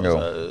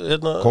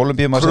hérna.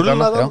 Kólumbíum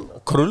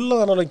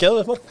krullaðan alveg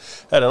geðveikt mark.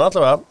 En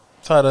allavega,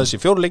 það er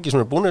þessi 4 leikir sem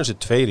eru búinir, þessi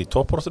 2 í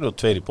toppbaráttunni og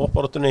 2 í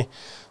botnbaráttunni.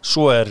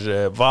 Svo er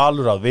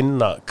Valur að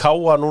vinna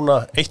Káa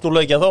núna 1-0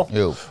 leiki en þá.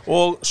 Jú.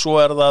 Og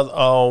svo er það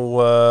á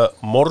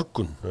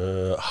morgun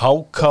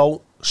HK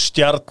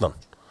Stjarnan.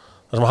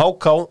 Það sem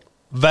HK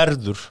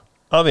verður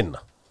að vinna.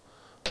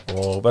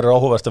 Og verður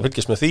áhugavert að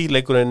fylgjast með því,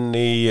 leikurinn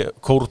í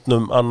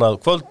Kórnum annað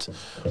kvöld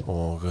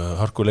og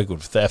hörkuleikur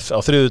á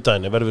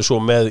þriðjudaginn verðum við svo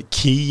með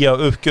Kia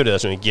uppgjörið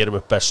þar sem við gerum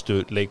upp bestu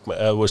leikmenn,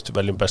 eða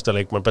veljum besta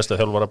leikmenn, besta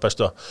þjálfara,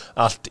 bestu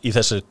allt í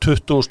þessari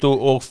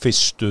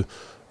 21.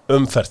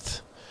 umferð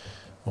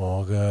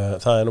og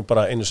það er nú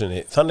bara einu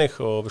sinni þannig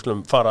og við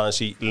skulum fara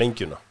aðeins í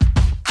lengjuna.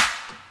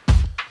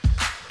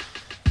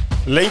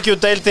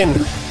 Lengjudeildin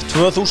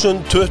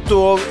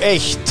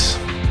 2021.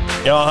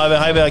 Já,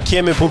 hæfið að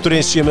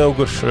kemi.is sé með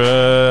okkur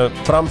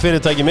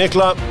framfyrirtæki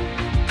mikla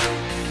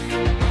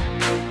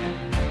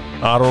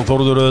Aron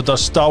Þórður auðvitað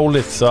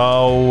stálið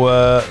á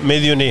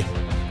miðjunni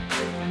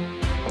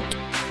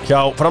hjá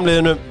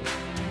framliðinu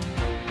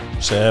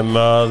sem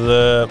að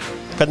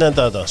hvernig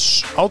endaði þetta?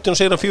 18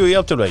 sigra 4 í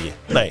afturlegi?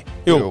 Nei,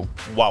 jú.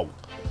 Vá,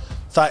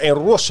 það er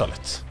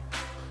rosalegt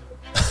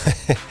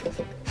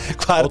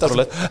Hvað er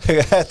þetta?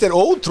 Þetta er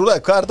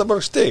ótrúlega, hvað er þetta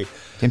mörg stig?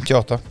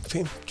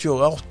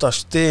 58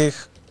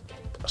 stig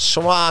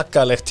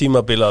svakalegt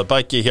tímabilað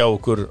baki hjá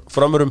okkur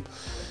framurum.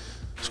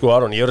 Sko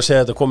Aron, ég að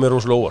segja að þetta kom mér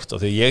rosalega óvart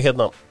af því ég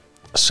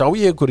sá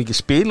ég ykkur ekki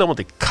spila á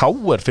móti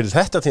KR fyrir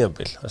þetta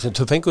tímabil þar sem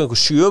þau fenguðu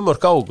einhver 7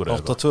 mörk á okkur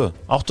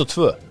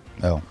 8-2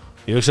 Já.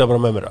 Ég hugsaði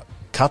bara með mér að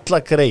kalla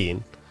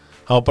greiðin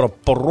hafa bara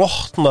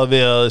brotnað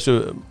við að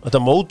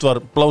þetta mót var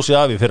blásið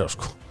af í fyrra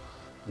sko.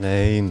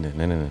 Nei,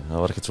 það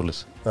var ekkert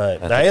svoleiðis. Nei,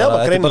 það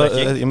var greinilega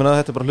ekki. Ég meina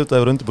að þetta er bara hlutað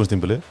yfir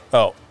undirbúinnstímbili.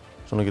 Já.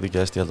 Svona getur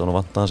gæst, ég held að hann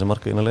vantaði hans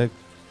marka innan leik.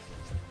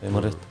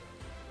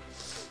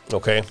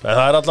 Ok, en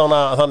það er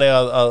allavega þannig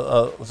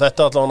að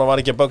þetta allavega var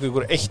ekki að baka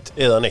ykkur eitt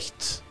eða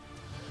neitt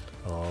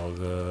og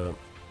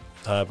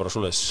það er bara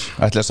svoleiðis.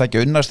 Ætli að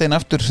sækja Unnarstein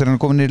aftur þegar hann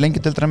er komin í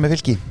lengjudeildina með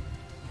Fylki?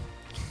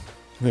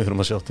 Við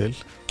þurfum að sjá til.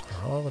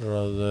 Það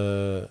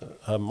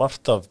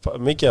er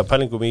mikið af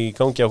pælingum í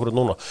gangi akkurat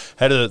núna.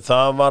 Herðu,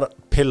 það var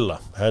pilla,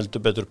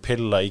 heldur betur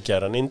pilla í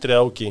gær. Hann Indri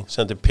Áki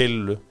sendi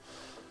pillu.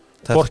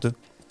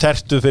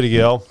 Tertu fyrir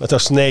ekki, já. Þetta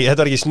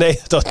var ekki sneið,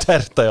 þetta var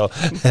terta, já.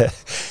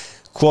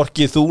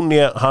 Hvorki Þúni,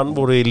 hann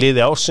voru í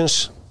liði ársins.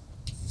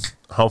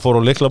 Hann fór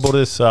á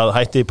lyklaborðið að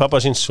hætti pappa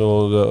síns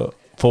og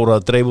fór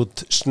að dreif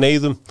út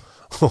sneiðum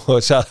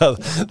og sagði að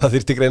það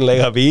þyrfti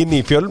greinilega að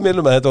víni í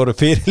fjölmiðlum að þetta voru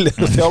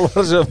fyrirliðar og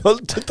þjálfar sem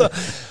völdu þetta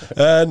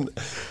en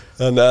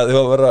þannig að þið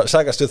var að vera að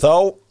sagast við þá.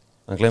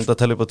 Hann glemdi að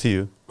tella upp á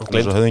 10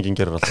 eins og höfðingin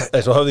gerir alltaf.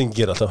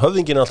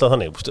 Höfðingin er alltaf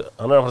þannig,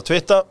 hann er að fara að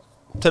twitta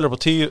telur upp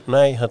á 10,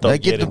 nei, þetta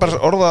það getur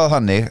bara orðað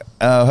þannig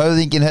að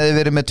höfðingin hefði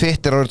verið með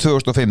Twitter árið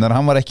 2005 þannig að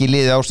hann var ekki í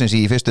liði ársins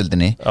í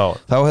fyrstöldinni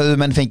þá hefðu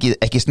menn fengið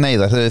ekki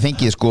sneiðar þau hefðu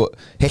fengið sko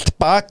heilt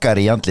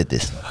bakari í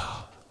andlitið.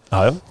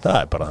 Já, það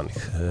er bara þannig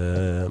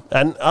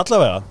en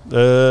allavega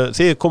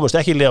þið komast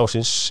ekki í liði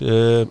ársins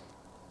en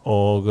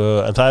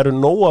það eru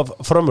nóg af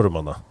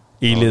frömmurum hana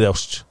í liði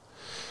ársins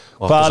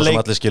og aftur svo sem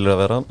allir skilur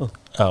að vera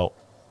Já,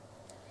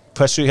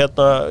 hversu í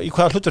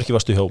hvaða hlutverki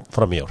varstu hjá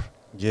fram í ár?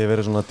 Ég hef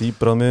verið svona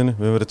dýpra á miðunni,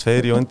 við hefum verið 2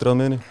 í og endri á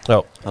miðunni. Já.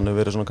 Hann hefur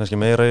verið svona kannski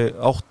meira í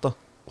 8.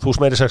 Þú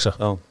meiri 6.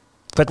 Já.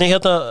 Hvernig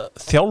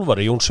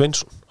þjálfari Jón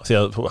Sveinsson? Því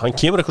að hann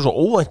kemur eitthvað svo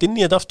óvænt inn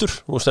í þetta aftur.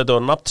 Þetta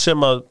var nafn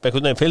sem að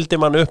einhvern veginn fylgdi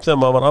mann upp þegar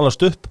maður var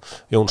allast upp.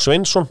 Jón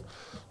Sveinsson,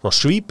 svona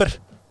svíper.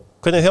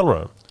 Hvernig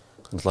þjálfari hann?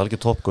 Hann er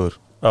alveg toppgóður,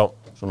 Já.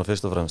 svona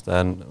fyrst og fremst.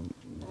 En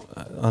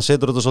hann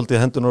setur þetta svolítið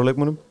í hendunar á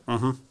leikmunum.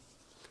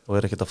 Og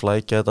ekkert að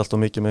flækja þetta allt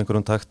og mikið með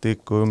einhverjum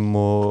taktíkum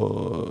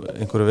og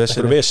einhverju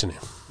veseni.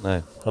 Nei.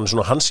 Hann er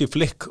svona Hansi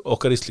Flick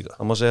okkar Íslíka.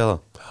 Það má segja það.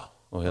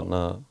 Og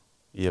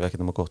ég hef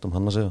ekkert nema gott um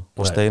hann að segja.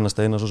 Og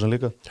Steina svo sem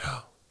líka. Já.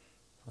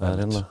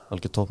 Það er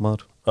algjör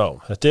toppmaður. Já,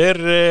 þetta er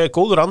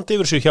góður andi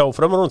yfir sig hjá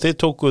Frömmunum. Þið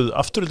tókuð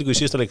Aftureldingu í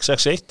síðasta leik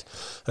 6-1.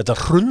 Þetta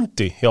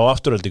hrundi hjá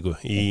Aftureldingu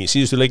í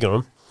síðustu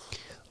leikjunum.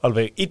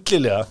 Alveg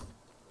illilega.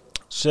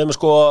 Sem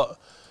sko,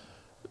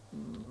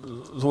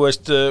 þú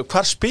veist,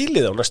 hvar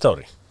spilið á næsta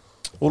ári?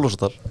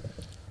 Úlfarsárdal.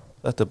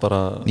 Þetta er bara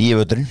nýju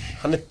völlurinn.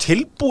 Hann er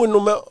tilbúinn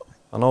nú með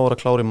hann á að vera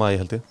klár í maí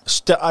held ég.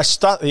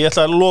 Ég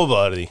ætla að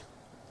lofa þér því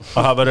að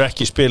það verður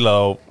ekki spilað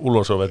á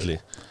Úlfarsárvelli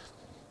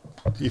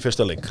í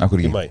fyrsta leik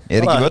í maí.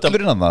 Er ekki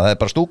völlurinn að það er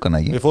bara stúkan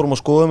ekki? Við fórum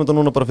að skoða þetta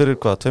núna bara fyrir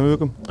 2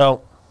 vikum. Já.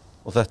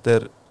 Og þetta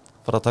er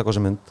bara að taka á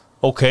sig mynd.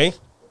 Ok.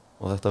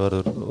 Og þetta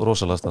verður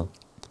rosalega stað.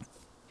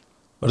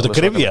 Verður þetta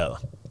grifja eða?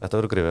 Þetta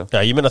verður grifja.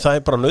 Já, ég meina það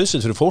er bara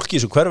nauðsynlegt fyrir fólki í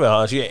þessu hverfi að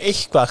það sé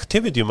eitthvað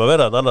aktiviti að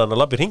vera annað en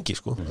að labba í hringi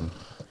sko.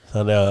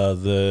 Þannig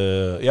að,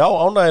 já,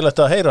 ánægilegt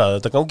að heyra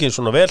þetta gangið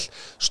svona vel,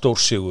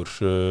 stórsigur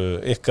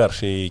ykkar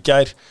í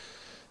gær.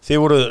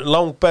 Þið voru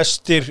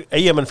langbestir,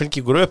 Eyjamenn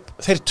fylgja ykkur upp,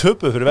 þeir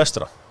töpuðu fyrir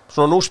Vestra.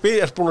 Svona nú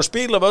er búin að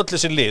spila með öll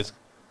þessi lið.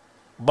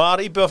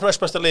 Var IBF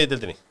næstbesta liðið í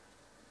deildinni?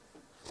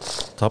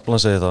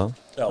 Taflan segir það.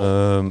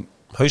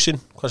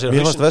 Hausinn, hvað segir Hausinn?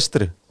 Mér fannst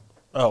Vestri.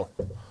 Já.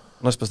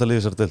 Næstbesta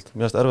liðið sér deild.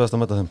 Mér fannst erfiðast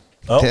að metta þeim.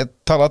 Þeir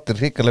tala allir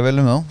hrikalega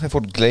vel um þá. Þeir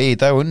fóru til í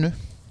dag og unnu.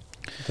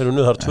 Þeir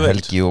unnu þar 2-1.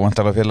 Helgi og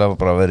vantarlega félag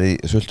bara verið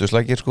í sultu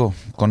slækir sko,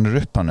 konur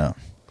upp hann eða.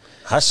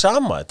 Það er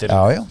sama, þetta er.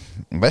 Já.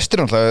 Vestir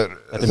náttúrulega.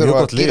 Þetta er mjög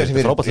gott lið, þetta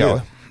er frábært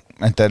lið.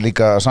 En það er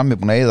líka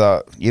Sami búin að eyða,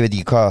 ég veit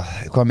ekki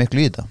hvað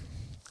miklu í þetta.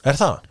 Er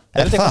það?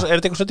 Er þetta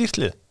eitthvað svo dýrt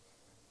lið?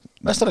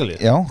 Vestaralið?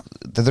 Já,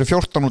 þetta eru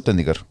 14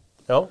 útlendingar.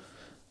 Já.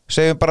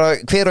 Segjum bara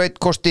hver og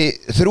einn kosti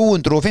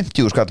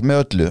 350 skall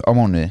með öllu á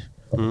mánuði.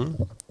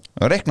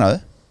 Reiknaðu.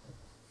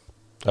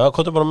 Já,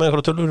 komdu bara með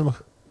einhverja tölur um mig.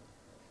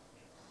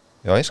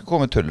 Já, ég skal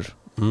koma með tölur.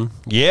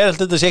 Ég held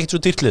að þetta sé ekkert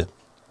svo dýrt lið.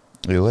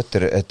 Jú, þetta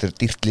er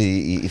dýrt lið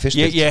í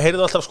fyrstu. Ég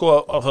heyrði alltaf sko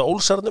að það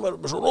Ólsarni var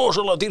svo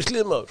rosalega dýrt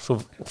lið maður. Svo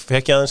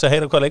fekk ég aðeins að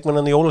heyra hvað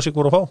leikmennan í Ólafsvík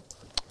voru að fá.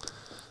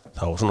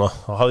 Þá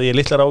hafði ég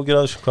litlar ágjur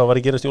að þessu, hvað var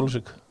að gerast í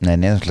Ólafsvík. Nei,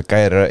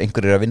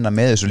 einhverjir að vinna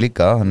með þessu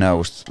líka, þannig að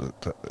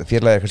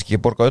félagið er kannski ekki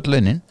að borga öll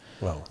launin.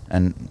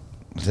 En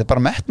þetta er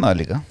bara metnaður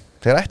líka.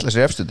 Þeir ætla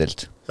sér efstu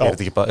deild. Er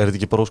þetta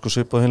ekki bara ósku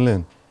svip á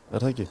hinliðin?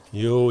 Er það ekki?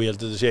 Jú, ég held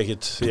að þetta sé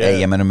ekkit.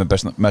 Ég menna með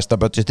mesta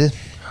budgetið.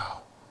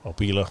 Á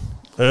bíla.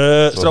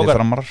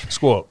 Strákar,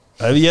 sko,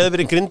 ef ég hefði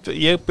verið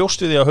ég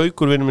bjóst við því að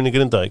Haukur vinur minni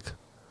Grindavík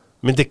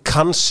myndi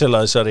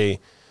cancela þessari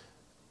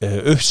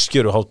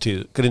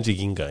uppskjöruhátíð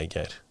Grindvíkinga í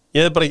gær.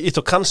 Ég hefði bara ítt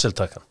á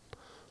canceltakkan.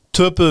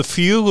 Töpuðu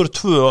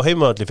 4-2 á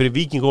heimavalli fyrir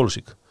Víking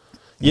Ólafsvík.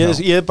 Ég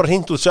hefði bara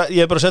hringt út, ég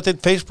hefði bara sett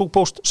einn Facebook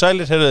post,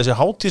 sælir, heyrðu þessi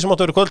hátíð sem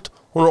átt að vera kvöld,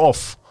 hún er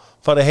off.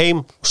 Farið heim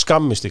og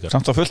skammist ykkar.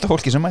 Samt á fullt af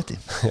fólki sem mætti.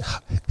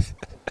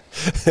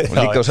 Og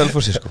líka á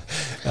Selfossi sko.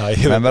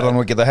 Men verða nú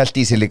að geta held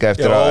í sig líka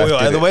eftir já,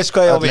 en þú veist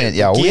hvað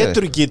ég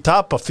getur ekki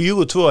tapa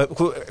 4-2.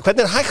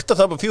 Hvernig er hægt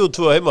að tapa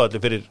 4-2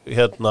 heimavalli fyrir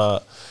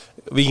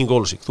Víking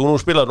Ólafsvík? Þú nú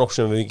spilaði nokkuð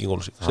sem við Víking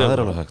Ólafsvík. Það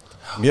er alveg hægt.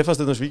 Mér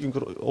fannst þetta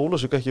Víkingur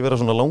Ólafsvík ekki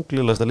vera svona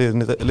langlíðlegasta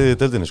liðið í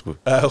deildinni sko.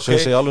 Svo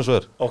ég segi alveg svo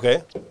er.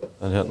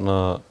 En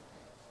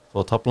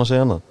og tablan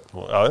segja hana.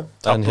 Já,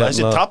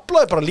 þessi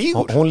tabla er bara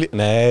lígur.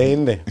 Nei,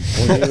 hún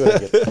lígur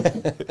ekki.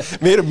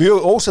 Við erum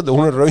mjög ósætti,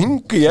 hún er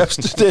röngu í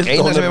efstu deild.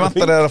 Eina sem ég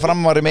vantar er að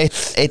framvari með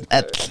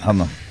 1-1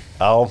 hann.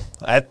 Já,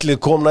 ellið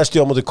kom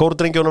næstu á móti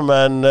kórdrengjónum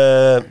en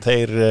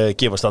þeir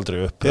gefast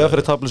aldrei upp. Þegar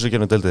fyrir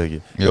tablusvíkjörnum deildið ekki?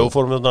 Jú,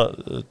 fórum við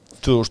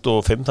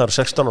 2005, það er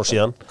 16 ár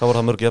síðan. Hvað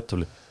var það mörg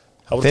jafntöfli?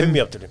 Það voru 5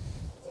 jafntöfli.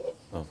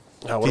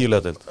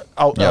 10 deild.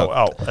 Já,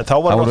 en þá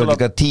var náttúrulega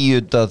líka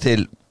 10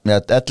 til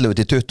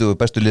 11-20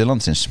 bestu liði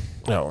landsins.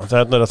 Já,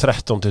 þarna er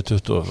það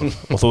 13-20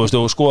 og þú veist,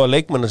 þú skoða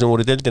leikmennar sem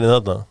voru í deildinni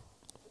þarna,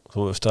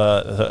 þú veist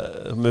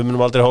við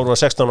munum aldrei horfa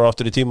 16 ára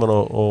aftur í tíman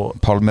og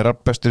Pálmir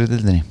bestur í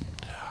deildinni.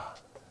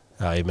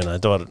 Já, ég meina,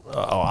 þetta var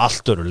á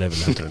allt öru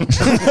level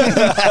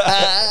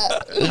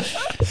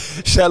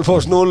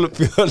Selfoss 0,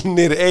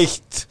 Fjölnir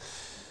 1.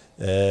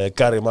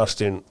 Gary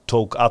Martin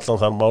tók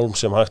allan þann málm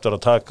sem hægt var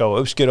að taka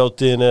og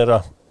uppskýrjátiðin er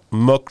að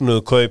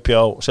mögnuð kaup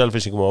hjá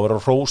Selfyssingum og að vera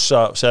að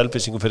rósa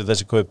Selfyssingum fyrir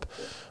þessi kaup.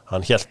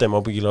 Hann hélt þeim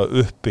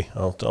ábyggilega uppi,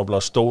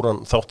 ábyggilega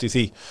stóran þátt í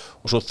því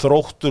og svo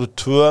Þróttur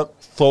 2,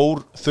 Þór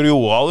 3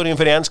 og áður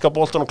ég fyrir enska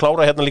boltan og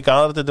klára hérna líka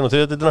aðradeildina og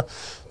þriðadeildina.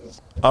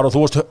 Aron,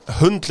 þú varst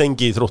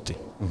hundlengi í Þrótti.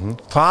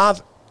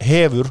 Hvað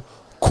hefur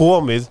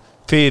komið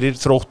fyrir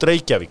Þrótt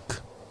Reykjavík?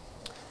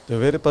 Það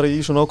hefur verið bara í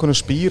svona ákveðnum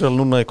spíral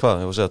núna í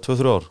hvað, ég var að segja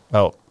 2-3 ár.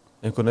 Já.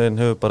 Einhvern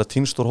veginn hefur bara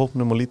týnst úr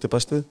hópnum og lítið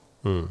bæst við.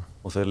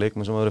 og þeir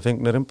leikmenn sem hafa verið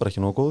fengnir bara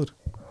ekki nógu góður.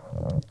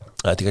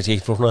 Þetta er kannski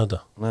ekki flóknað þetta.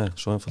 Nei,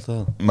 svo einfalt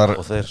það.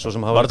 Og þeir svo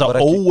sem hafa var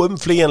þetta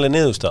óumflýjanleg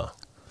niðurstaða?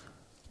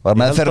 Var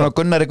meðferðin á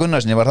Gunnari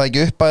Gunnarsinni, var það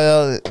ekki upp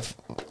að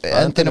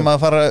endinum að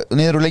fara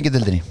niður úr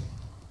lengjudeildinni?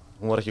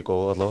 Hún var ekki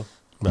góð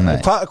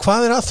allavega.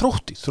 Hvað er að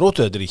Þrótti?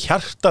 Þrótti, þetta er í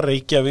hjarta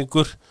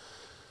Reykjavíkur.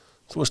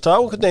 Þú veist, það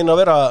ákveðin einn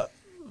að vera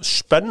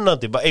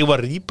spennandi. Eigum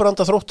að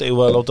rýbranda Þrótti?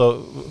 Eigum að láta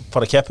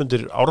fara að keppa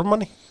undir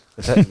Ármanni?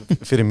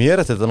 Fyrir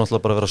mér þetta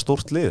náttúrulega bara að vera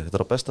stórt lið. Þetta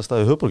er á besta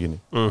staði í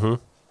höfuðborginni.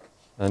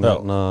 En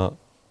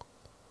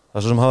það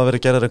er svo sem hafa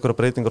verið gerðar einhverja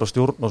breytingar á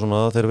stjórn og svona,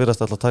 þeir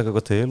virðast alltaf taka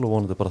eitthvað til og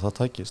vonandi bara það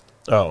tækist.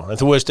 Já, en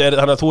þú veist,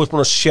 þannig að þú ert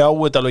búin að sjá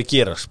þetta alveg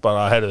gerast,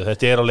 bara, herðu,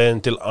 þetta er á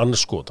leiðin til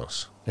andskotans.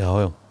 Já,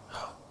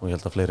 og ég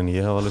held að fleiri en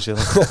ég hafa alveg séð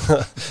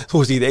það. Þú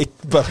veist, ég er einn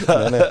bara,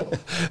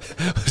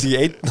 þú veist, ég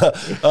er einn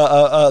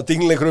að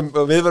dingla einhverjum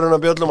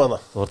viðverðuna bjöllum hana.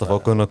 Þú vart að fá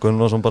Gunnar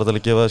Gunnarsson bara til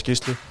að gefa það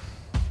skýrslu.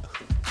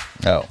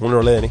 Já. Hún er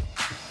á leiðinni.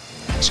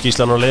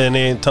 Skýrslan á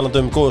leiðinni,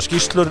 talandi góða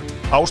skýrslur,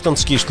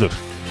 ástandsskýrslur.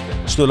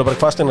 Stuðlaberg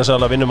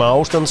Fasteignasala vinnum að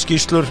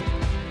ástandsskýrslur,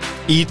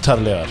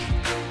 ítarlegar,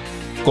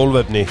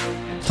 gólfefni,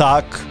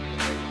 þak,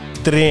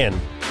 drén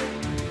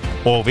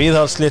og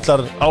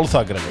viðhaldslitlar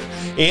álþakrennur.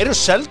 Eru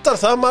seldar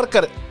það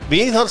margar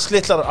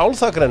viðhaldslitlar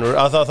álþakrennur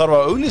að það þarf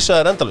að auglýsa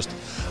þær endalaust?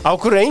 Á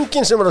hverju er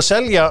enginn sem er að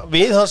selja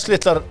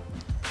viðhaldslitlar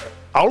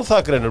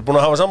álþakrennur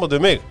búin að hafa samband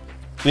við mig?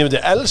 Ég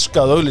myndi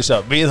elska að auglýsa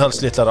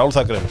viðhaldslitlar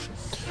álþakrennur.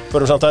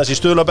 Förum samt aðeins í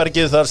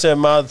Stuðlabergið þar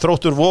sem að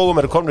Þróttur Vogum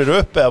eru komnir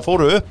upp eða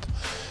fóru upp.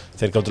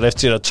 Þeir gáttu leyft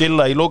sér að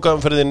chilla í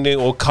lokaumferðinni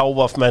og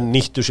KVF menn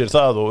nýttu sér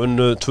það og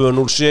unnu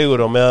 2-0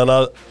 sigur og meðan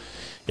að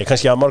ég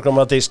kannski að margra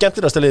mati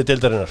skemmtilegasta liði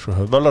deildarinnar,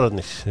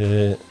 Völararnir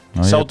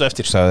sátu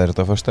eftir. Sagði þér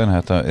þetta á föstudaginn,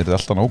 þetta er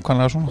alltaf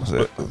nákvæmlega svona.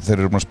 Þeir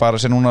eru búin að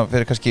spara sér núna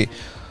fyrir kannski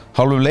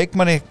hálfum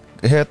leikmanni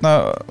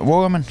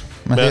Vogamenn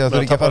með því að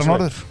þau ekki að fara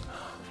norður.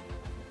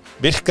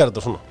 Virkar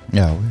þetta svona?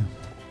 Já.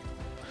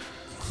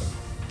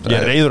 Ég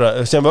er reyður að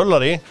sem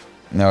Völari.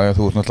 Já,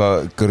 þú ert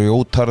náttúrulega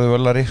grjótarðu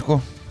Völari, sko.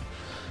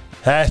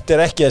 Þetta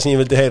er ekki það sem ég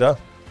vildi heyra.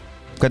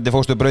 Hvernig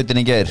fórstu brautin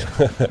í gær?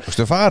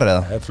 Fórstu farið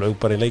eða? Það flög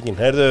bara í leikinn.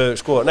 Heyrðu,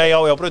 sko, nei, já,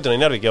 brautina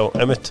í Njarðvík, já,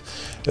 einmitt.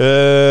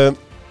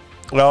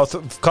 Já,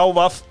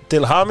 KVF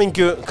til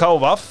hamingju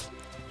KVF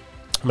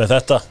með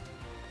þetta.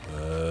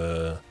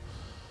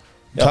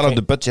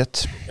 Talandi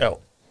budget. Já.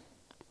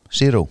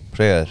 Zero,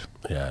 segja þér.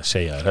 Já,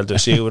 segja þér. Heldur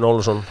Sigurvin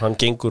Ólafsson, hann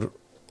gengur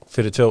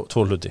fyrir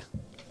tvo hluti.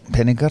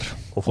 Peningar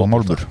og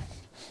málmur.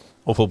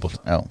 Og fótboll.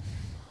 Já.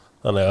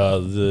 Þannig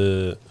að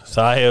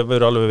það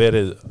hefur alveg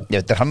verið. Já,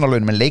 þetta er hann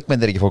alveg, menn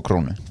leikmenn er ekki fór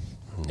krónu.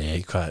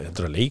 Nei, hvað,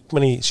 þetta er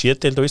leikmenn í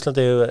sétdeild á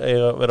Íslandi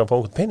eiga að vera að fá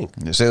einhvern pening.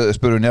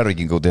 Spurðu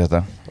Njarðvíkinga út í þetta.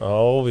 Já,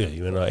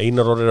 ég meina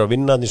Einar Orri er að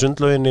vinna hann í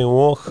Sundlauginni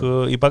og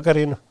í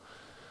Bakaríinu.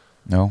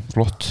 Já,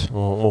 flott.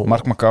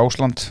 Markmakka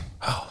Ásland.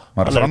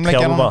 Hann er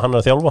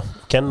að þjálfa,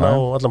 kenna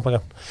og allan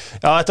pakkan.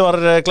 Já, þetta var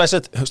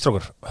glæsett.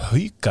 Strákar,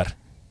 Haukar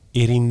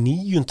er í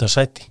 9.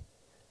 sæti.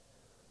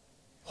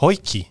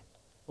 Hauki.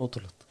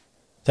 Ótrúlegt.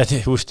 Þetta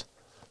er, þú veist,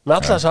 með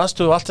alla þess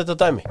aðstöðu og allt þetta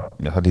dæmi.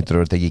 Já, það lítur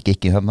að vera ekki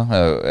gekkin þarna.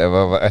 Ef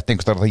eftir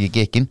einhver starf það ekki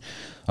gekkin,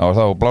 þá var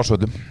það á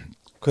Blásvöllum.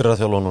 Hver er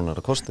að þjálfa núna? Er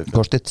það Kostic?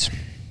 Kostic.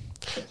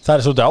 Það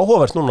er svolítið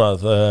áhugavert núna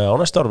að á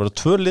næsta ári verður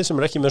 2 lið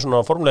sem er ekki með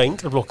svona formulega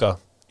yngri flokka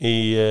í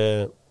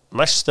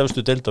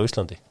næstefstu deild á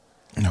Íslandi.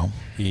 Já.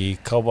 Í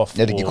KVF.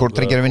 Er ekki hvort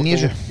tryggjar við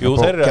nýju? Jú,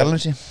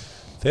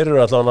 þeir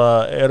eru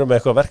allavega með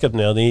eitthvað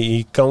verkefni að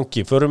í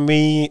gangi. Förum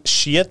í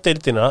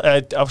C-deildina,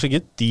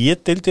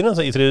 D-deildina,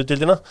 það í 3.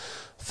 deildina,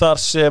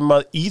 þar sem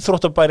að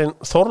íþróttabærin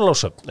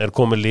Þorlákshöfn er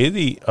komið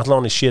lið í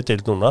allavega í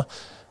C-deild núna.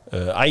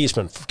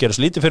 Ægismenn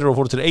gerast lítið fyrir og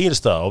fóru til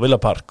Egilsstaða á Villa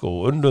Park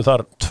og unnu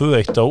þar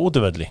 2-1 á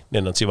útivelli.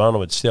 Nenad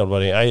Ivanović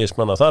þjálfari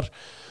Ægismanna þar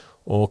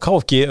og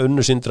KFG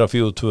unnu Sindra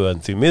 4-2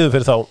 en því miður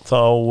fyrir þá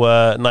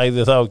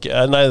næði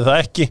það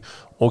ekki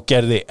og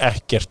gerði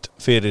ekkert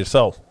fyrir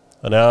þá.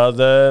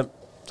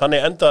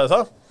 Þannig endaði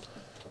það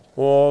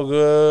og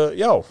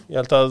já, ég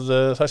held að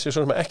það sé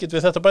svona ekkert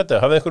við þetta bæta.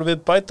 Hafið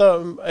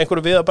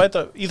einhverju við að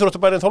bæta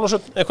íþróttabærin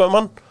Þorlákshöfn, eitthvað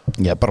mann?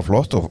 Já, bara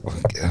flott og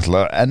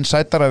enn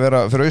sætar að vera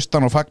fyrir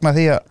austan og fagna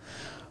því að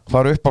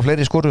fara upp á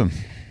fleiri skorum.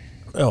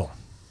 Já.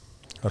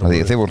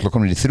 Þeir voru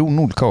komin í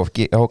 3-0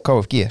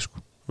 KFG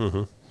sko.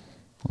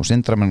 Og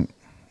Sindramenn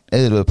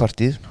eðluðu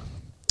partíð.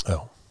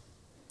 Já,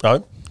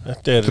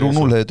 þetta er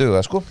 3-0 hefði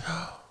dugað sko.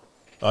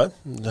 Já,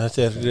 þetta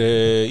er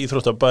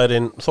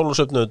íþróttabærin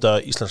Þorlákshöfn, þetta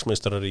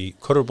Íslandsmeistarar í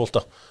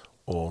körfubolta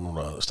og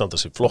núna standa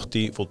sig flott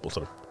í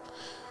fótboltanum.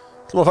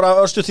 Þú maður fara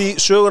örstu því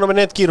söguna með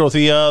Netgyro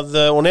því að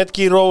og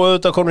Netgyro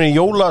auðvitað komin í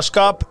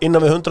jólaskap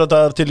innan við 100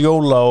 dagar til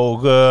jóla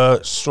og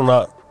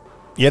svona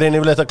ég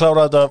reyni yfirleitt að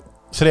klára þetta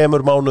 3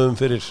 mánuðum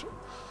fyrir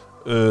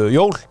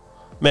jól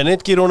með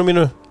Netgyrónu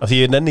mínu af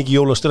því ég nenni ekki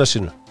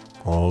jólastressinu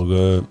og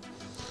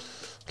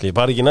ég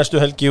bara ekki næstu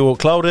helgi og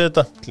klárið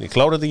þetta. Ég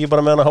klárið þetta ekki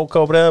bara meðan að HK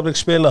og Breiðablik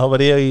spila, þá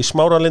var ég í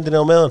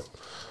Smáralindinni á meðan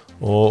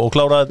og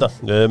kláraði þetta.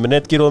 Með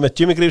Netgyro með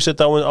Jimmy Greaves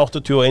þetta á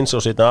 81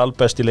 og setna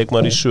albesti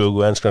leikmaður í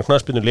sögu enskrar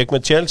knattspyrnu, leik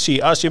með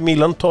Chelsea, AC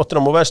Milan,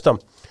 Tottenham og West Ham.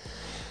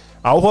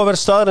 Áhugaverð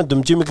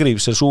staðrendum Jimmy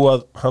Greaves svo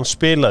að hann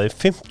spilaði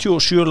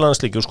 57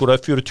 landsleiki og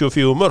skoraði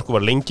 44 mörk og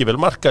var lengi vel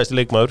markaðist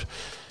leikmaður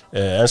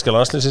enska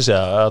landsliðsins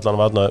eða allan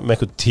var með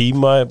einhvern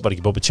tíma, var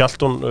ekki Bobby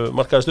Charlton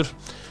markaðistur.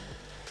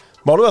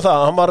 Málið var það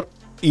að hann var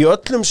í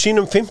öllum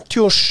sínum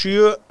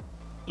 57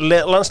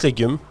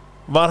 landsleikjum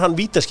var hann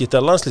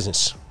vítaskytta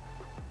landsliðsins.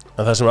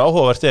 En það sem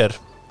áhugavert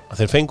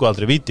að þeir fengu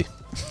aldrei víti.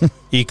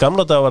 Í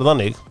gamla daga var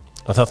þannig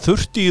að það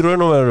þurfti í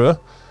raun og veru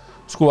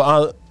sko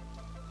að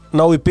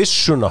ná í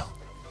byssuna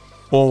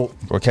og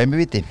kæmi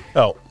víti.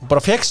 Já,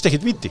 bara fékkst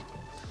ekkert víti.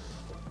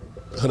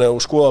 Þannig að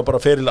skoða bara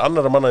feril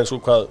annara manna eins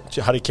og hvað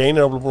Harry Kane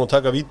alveg búin að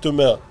taka vítum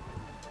með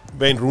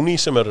Wayne Rooney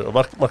sem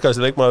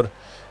markaðasti leikmaður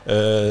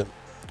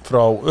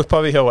frá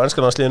upphafi hjá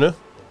enska landsliðinu.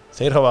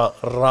 Þeir hafa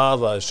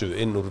raðað þessu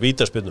inn úr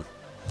vítaspyrnum.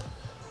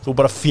 Þú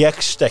bara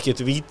fékkst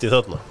ekkert víti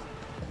þarna.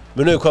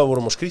 Muniðu hvað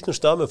vorum á skrýtnum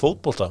stað með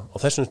fótbolta á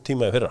þessum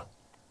tíma í fyrra?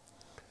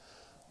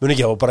 Muni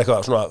ekki, það var bara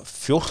eitthvað svona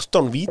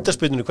 14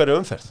 vítaspyrnur í hverju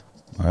umferð.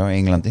 Já,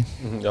 Englandi.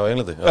 Já,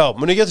 Englandi. Já,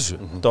 muni ekki þessu.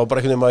 Það var bara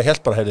einhvern veginn maður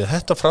hélt bara, heyrði,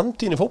 þetta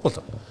framtíðin í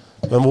fótbolta.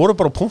 Menn voru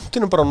bara á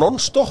punktinu bara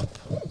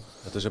non-stop.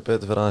 Þetta sé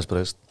betur fyrir aðeins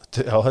breyst.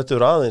 Já, þetta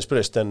er aðeins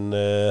breyst, en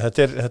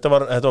þetta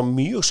var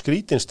mjög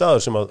skrýtin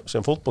staður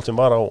sem fótboltin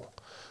var á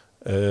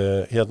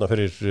hérna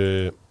fyrir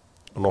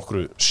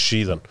nokkru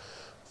síðan.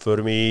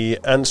 Förum í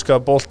enska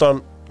boltan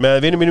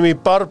með vinum mínum í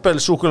Barbell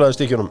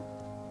súkkulaðistíkjunum.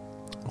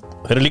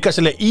 Þeir eru líka að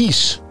selja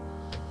ís.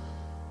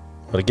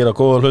 Það er að gera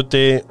góða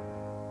hluti.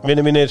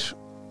 Vinir mínir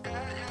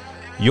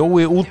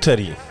Jói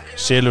Útherji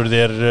selur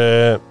þér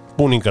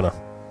búningana.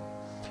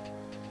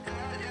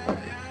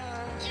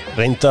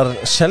 Reyndar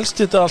selst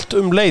þetta allt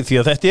leið því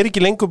að þetta er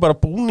ekki lengur bara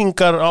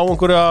búningar á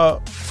einhverja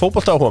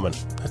fótboltaáhugamenn.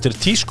 Þetta er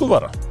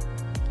tískuvara.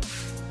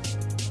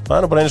 Það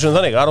er nú bara einu sem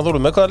þannig. Aron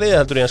Þór, með hvaða liði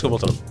heldur í enska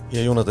boltanum?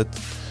 Ég er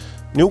United.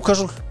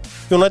 Newcastle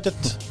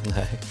United.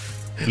 Nei.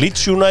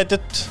 Leeds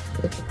United.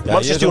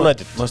 Manchester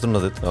United. Manchester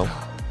United, já.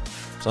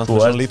 Samt með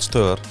svona Leeds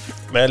taugar.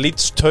 Með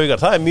Leeds taugar,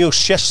 það er mjög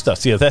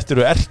sérstakt því að þetta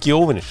eru erki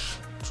óvinir.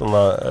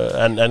 Svona,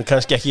 en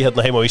kannski ekki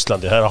hérna heima á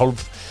Íslandi. Það er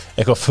hálf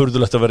eitthvað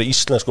furðulegt að vera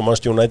íslensk og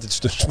Manchester United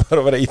stundum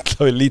að vera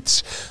illa við Leeds.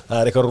 Það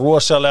er eitthvað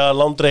rosalega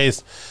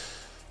langdreið.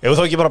 Ef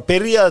þá ekki bara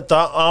byrja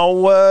þetta á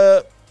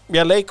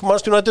leik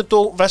Manchester United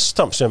og West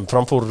Ham sem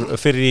framfór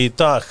fyrir í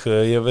dag.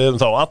 Við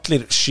höfum þá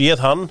allir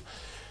séð hann.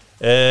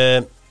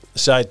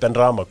 Said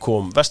Benrahma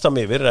kom West Ham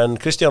yfir en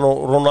Cristiano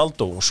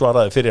Ronaldo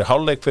svaraði fyrir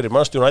hálfleik fyrir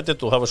Manchester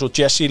United og það var svo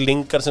Jesse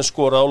Lingard sem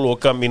skoraði á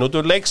loka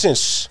mínútur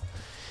leiksins.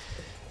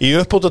 Í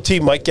uppbóta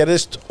tíma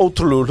gerðist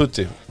ótrúlegur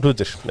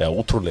hlutir. Já,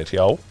 ótrúlegir,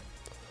 já.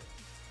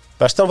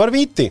 West Ham var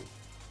víti.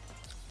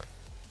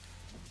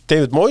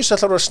 David Moyes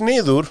ætlar að vera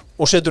sniður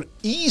og setur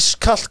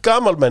ískalt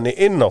gamalmenni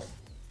inn á.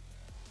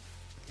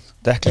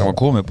 Deklan var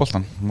komið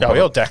boltan. Já,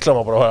 Deklan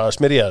var bara að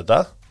smyrja þetta.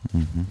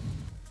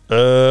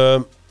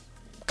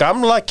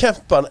 Gamla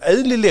kempan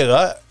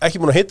eðlilega ekki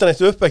búin að hitta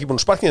neitt upp, ekki búin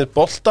að sparka neitt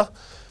bolta,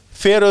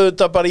 fer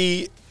auðvitað bara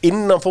í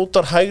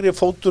innanfótar, hægri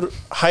fótur,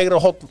 hægra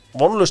horn,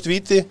 vonlaust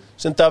víti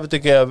sem David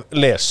ekki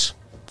les.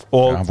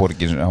 Og hann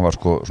var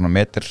sko svona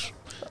meter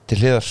til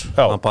hliðar.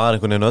 Hann bara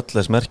einhvern veginn öll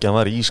þess merki, hann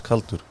var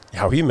ískaldur.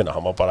 Já, ég minna,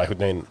 hann var bara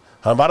einhvern veginn,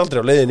 hann var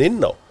aldrei á leiðin inn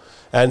á.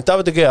 En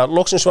David ekki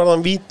loksins var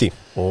hann víti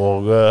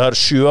og það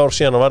er 7 ár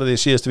síðan hann varði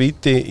síðast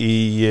víti í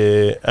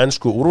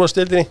ensku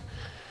úrvalsdeildinni.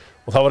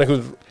 Og það var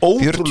einhver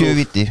ótrúlegur 40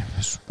 víti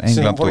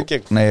England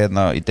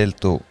og í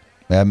deild og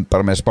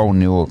bara með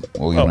Spáni og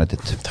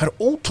United. Það er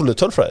ótrúlega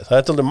tölfræði. Það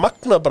er aldrei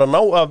magnað bara að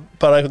ná að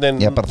bara einhvern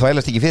veginn. Já, bara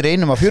þvælast ekki fyrir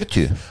einum af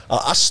 40.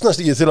 Að asnast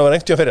ekki til að vera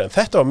einhvern fyrir. En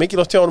þetta var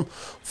mikilvægt hjá honum,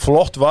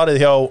 flott varið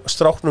hjá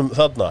stráknum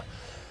þarna.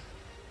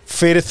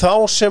 Fyrir þá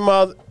sem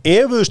að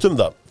efuðust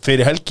það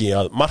fyrir helgi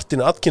að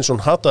Martin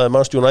Atkinson hataði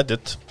Manchester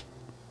United.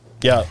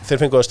 Já,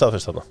 þeir fengu að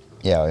staðfest þarna.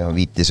 Já,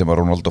 víti sem að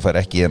Ronaldo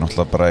fær ekki er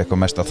náttúrulega bara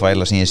eitthvað mest að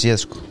þvæla sem ég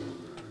séð sko.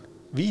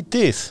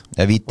 Vítið?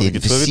 Já, vítið,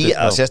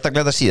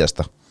 sérstaklega þetta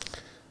síðasta.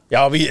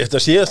 Já, þetta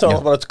síðasta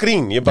var bara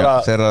grín.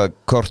 Þegar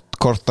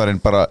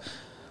kortarinn bara,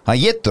 hann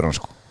getur hann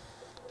sko.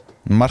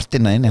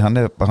 Martin,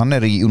 hann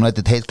er í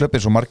United Hate Club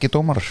eins og margir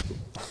dómarar.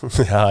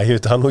 Já, ég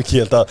veit hann nú ekki.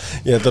 Ég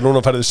held að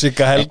núna færðu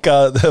Sigga Helga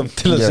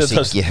til að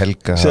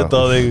setja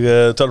á þig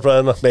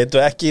tölfræðina.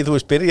 Meitu ekki, þú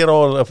veist, byrjar á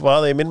að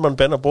vaða í minn mann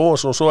Benna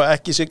Bóas og svo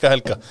ekki Sigga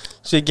Helga.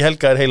 Siggi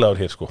Helga er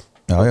heilagur hér sko.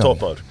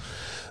 Toppmaður.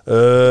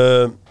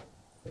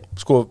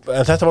 Sko,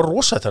 en þetta var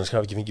rosætt hann sem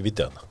hafi ekki fengið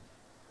vitið hann.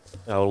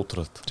 Já,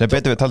 útrúlega. Sem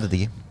betur við taldið þetta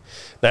ekki.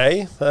 Nei,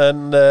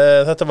 en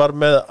þetta var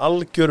með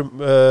algjörum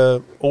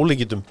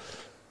ólíkitum.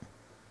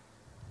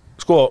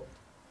 Sko,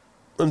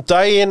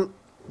 daginn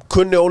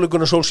kunni Ole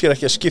Gunnar Solskjær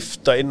ekki að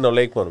skipta inn á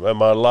leikmannum ef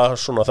maður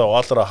las svona þá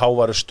allra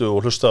háværustu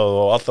og hlustaði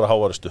á allra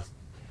háværustu.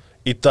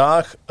 Í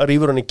dag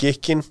rífur hann í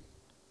gikkin,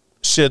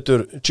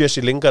 setur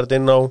Jesse Lingard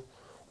inn á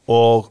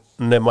og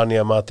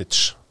Nemanja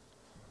Matic.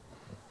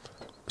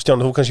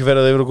 Stjáni, þú kannski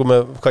ferðið yfir okkur með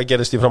hvað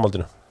gerist í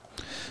framhaldinu?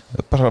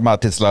 Bara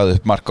Matic lagði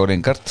upp mark á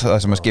Lingard, það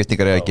sem að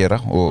skiptingar er að gera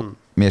og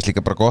mér er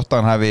líka bara gott að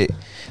hann hafi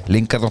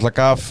Lingard náttúrulega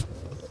gaf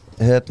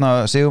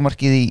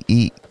sigumarkið í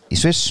í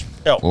Sviss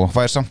Já. og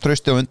fær samt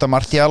trausti og undan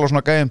Martial og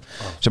svona gæjum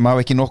sem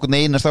hafa ekki nokkurn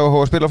einast á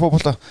að spila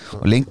fótbolta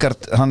og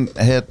Lingard, hann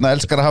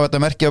elskar að hafa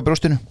þetta merki á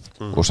brjóstinu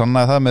og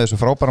sannaði það með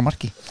þessu frábæra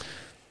marki.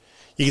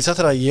 Ég get sagt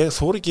þér að ég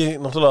þór ekki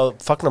náttúrulega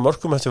að fagna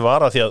mörkum eftir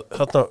vara því að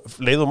þarna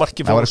leiðu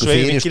marki Það var eitthvað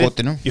fyrir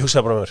skotinu. Ég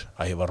hugsaði bara með mér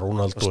að ég var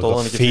Ronaldo Stóð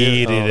hann ekki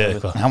fyrir fyrir?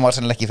 eitthvað. Hann var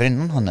sannlega ekki fyrir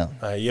innan hann eða?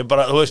 Nei, ég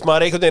bara, þú veist,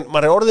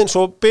 maður er orðinn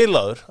svo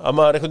bilaður að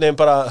maður einhvern veginn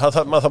bara,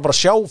 maður þarf bara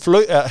að sjá,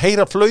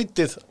 heyra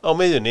flautið á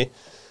miðjunni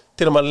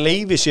til að maður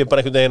leyfi sér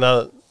bara einhvern veginn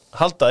að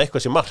halda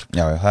eitthvað sem mark.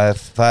 Já,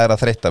 það er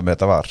að þreytta með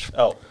þetta var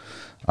Já.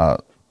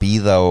 að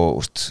býða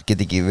og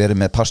get ekki verið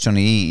með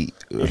passjónu í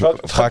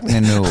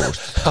fagninu og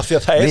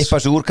vippa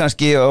sig úr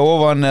kannski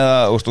ofan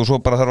eða og svo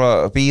bara þarf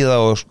að býða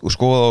og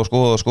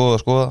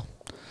skoða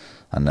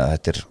þannig að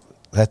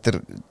þetta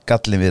er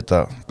gallin við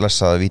þetta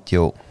blessaða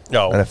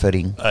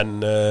vídeoreferring en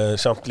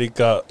samt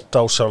líka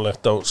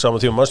dásamlegt á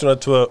sama tíma Manchester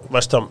United 2,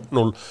 West Ham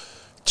 0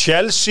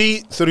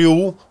 Chelsea 3,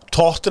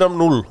 Tottenham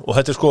 0 og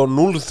þetta er sko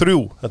 0-3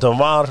 þetta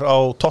var á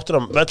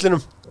Tottenham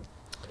vellinum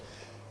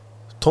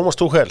Thomas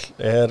Tuchel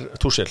er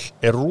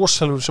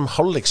rosalur sem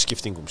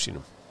hálfleiksskiptingum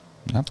sínum.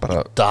 Já,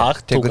 bara dag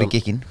tekur í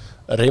gikkin.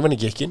 Reif hann í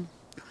gikkin,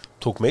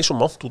 tók Mason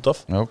Mount út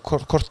af. Já,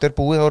 kort er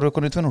búið á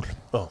raukunni 2-0.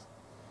 Já.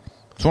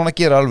 Svona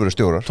gera alvöru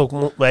stjórar.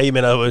 Ég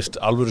meina, veist,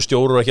 alvöru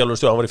stjórar og ekki alvöru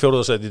stjórar, hann var í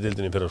 4. sæti í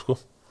deildinni fyrir, sko.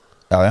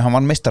 Já, hann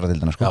vann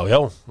meistaradildina, sko. Já.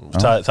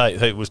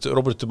 Það veist,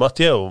 Robert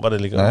Mattia vann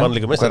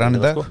líka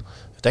meistaradildina, sko.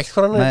 Þetta er ekki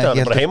hvað hann er í dag,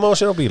 hann er bara heima á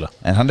sér á bíla.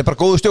 En hann er bara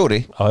góður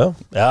stjóri.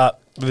 Já,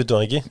 við vitum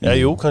það ekki. Já,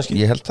 jú,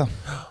 kannski. Ég held það.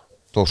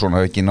 Þó svona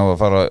hefur ekki náðu að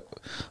fara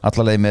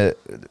allarleið með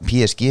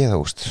PSG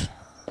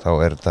þá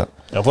er þetta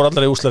Já, fór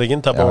allar í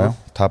úrslitaríkinn,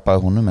 tapaði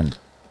húnum en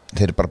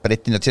þeir eru bara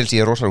breytin að Chelsea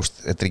er rosalega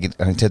þetta er ekki,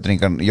 hann setur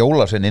engan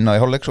jólasvein inn á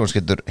í hálfleik svo hann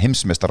getur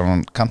heimsmeistar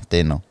hann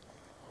kanti inn á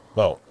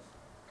Já,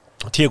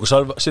 Thiago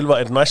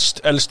Silva er næst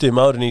elsti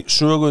maðurinn í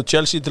sögu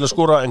Chelsea til að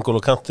skora,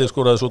 N'Golo Kanté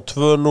skoraði svo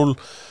 2-0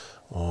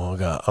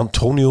 og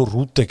Antonio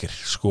Rudiger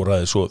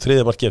skoraði svo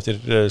 3. marki eftir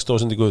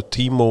stóðsendingu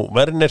Timo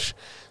Werner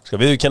skal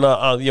viðurkenna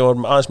að ég var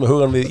aðeins með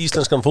hugan við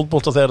íslenskan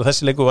fótbolta þegar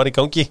þessi leikur var í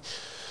gangi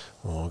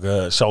og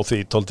sá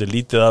því tóldi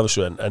lítið af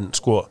þessu en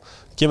sko,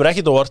 kemur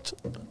ekkit óvart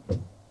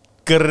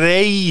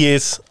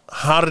greið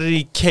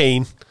Harry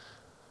Kane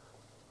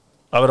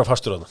að vera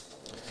fastur að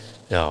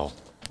það Já,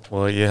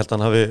 og ég held að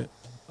hann hafi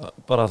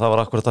bara það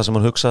var akkurat það sem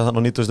hann hugsaði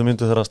þannig á 90.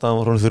 mínútu þegar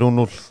staðan var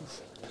honum 3-0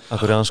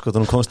 akkur í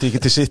anskotunum komst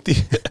ekki til City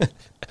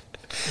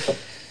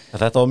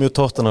Þetta var mjög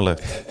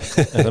tóttunarlegt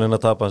einhvern veginn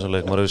að tapa þessu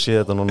leik, maður hefur séð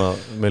þetta núna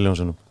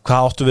milljónsunum.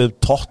 Hvað áttu við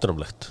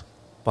tóttunarlegt?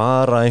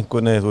 Bara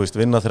einhvern veginn, þú veist,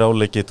 vinna 3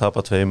 leiki,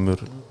 tapa 2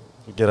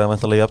 gera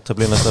væntanlega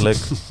jafntefli í næsta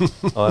leik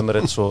á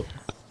Emirates og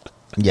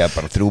Já,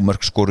 bara 3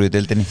 mörk skoruðu í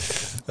deildinni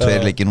 2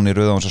 leiki núna í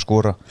röð á hans að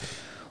skora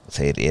og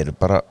þeir eru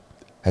bara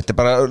þetta er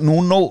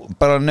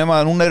bara nema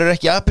að núna eru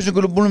ekki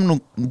appisungulum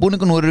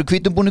búningum, nú eru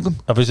hvítum búningum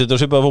Það finnst þetta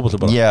svipaði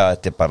fótbolti bara? Já,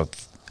 þetta er bara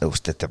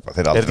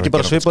þeir Er þetta ekki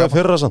bara svipaði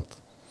fyrra samt?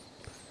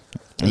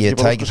 Ég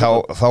tæki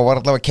þá var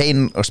allavega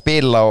Kane að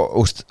spila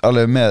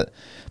alveg með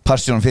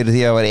passjón fyrir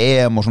því að vera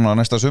EM og svona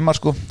næsta sumar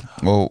sko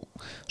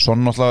og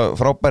svona alltaf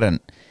frábær en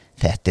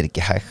þetta er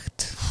ekki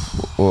hægt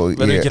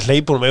Verður ekki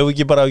hleypunum, ef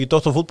ekki bara ekki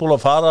Dr. Fútból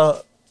að fara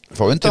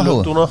fá undan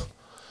þú og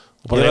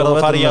bara leiðum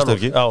að fara í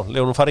janúar Já,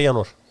 leiðum að fara í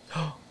janúar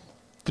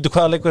Býtu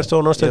hvaða leikur ertu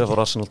á næstu? Ég er að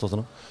fara Arsenal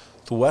Tottenham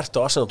Þú ert á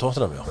Arsenal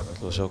Tottenham, já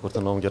Þú að sjá hvort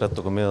það náum ekki að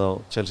redda okkur með á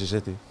Chelsea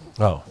City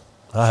Já,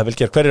 það er vel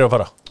gert, hver er að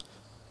fara?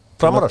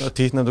 Framarar?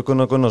 Títnefndu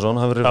Gunnar Gunnarsson,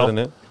 hann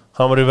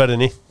var í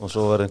verðinni og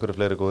svo verði einhverju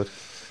fleiri góðir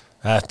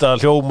Þetta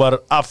hljómar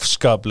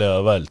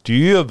afskaplega vel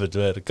djöfull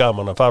verið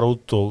gaman að fara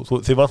út og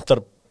þið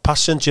vantar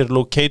passenger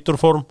locator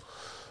form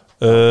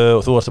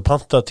og þú ert að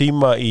panta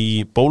tíma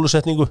í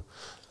bólusetningu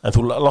en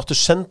þú láttu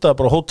senda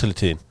bara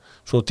hóteltíðin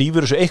svo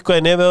dýfur þessu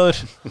eitthvað í nefið á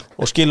þér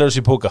og skilar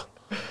þessu í póka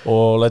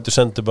og lætur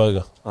senda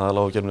bæga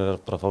Aðalágjörnir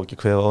er bara að fá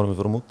ekki kveða árum við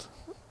fyrir út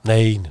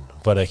Nei,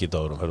 bara ekki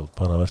dárum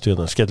bara verður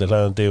hérna skellir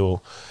hlæðandi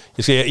og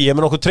ég er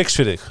með nokkuð tricks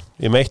fyrir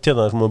þig ég meitt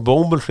hérna, sem að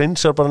bómul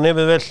hreinsar bara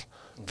nefið vel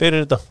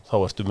fyrir þetta, þá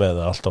ertu með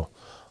það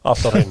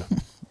allt á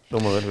hreinu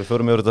Ljóma vel, við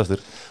förum yfir þetta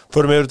eftir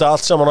Förum yfir þetta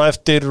allt saman á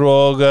eftir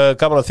og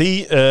gaman að því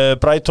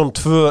Brighton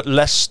 2,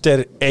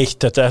 Leicester 1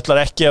 Þetta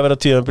ætlar ekki að vera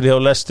tíðanbili hjá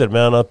Leicester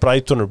meðan að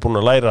Brighton er búin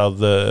að læra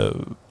að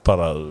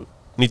bara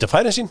nýta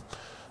færin sín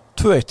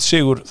 2-1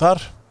 sigur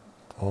þar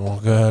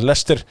og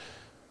Leicester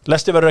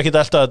verður ekki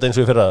alltaf þetta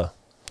eins og ég fyrir það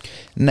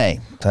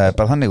Nei, það er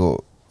bara þannig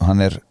og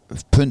hann er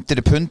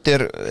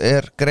pundir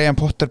er Graham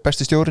Potter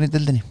besti stjórinn í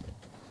dildinni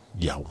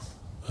Já,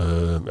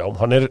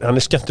 hann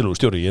er skemmtilegu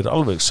stjóri ég er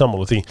alveg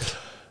sammála því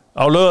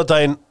Á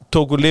laugardaginn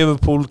tóku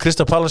Liverpool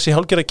Crystal Palace í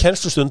hálfgerða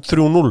kennslustund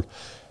 3-0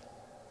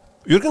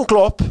 Jürgen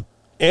Klopp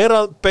er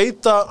að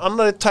beita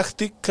annari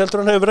taktík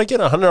heldur hann hefur verið að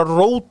gera hann er að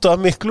róta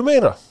miklu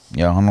meira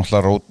Já, hann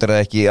náttúrulega rótir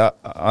ekki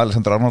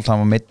Alexander Arnold,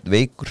 hann var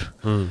veikur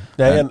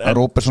en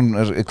Robertson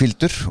er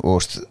kvildur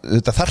og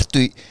þetta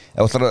þarftu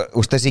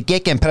þessi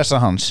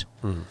gegenpressa hans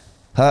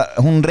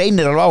hún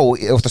reynir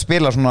alveg á að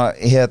spila svona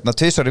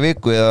tvisvar í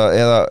viku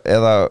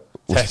eða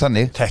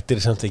þannig Þetta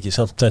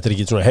er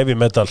ekki svona heavy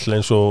metal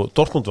eins og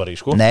Dortmund var í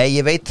sko Nei,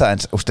 ég veit það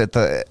en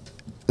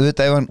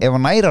auðvitað ef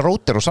hann næra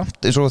rótir og samt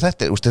eins og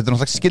þetta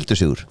náttúrulega skildu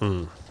sigur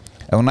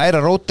ef hann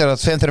næra rótir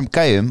að 2-3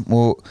 gæjum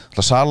og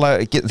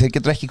Sala, þeir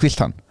getur ekki kvilt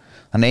hann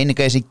eini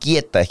gæji sem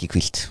geta ekki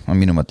kvilt á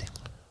mínum mati.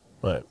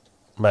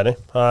 Nei,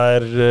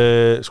 það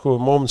sko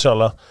Mohamed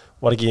Salah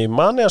var ekki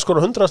Mane að skora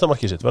 100.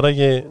 markið sitt, var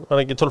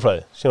ekki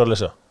tölfræði sem var að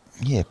lesa?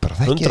 Ég bara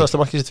þekki 100.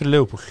 markið sitt fyrir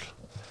Liverpool.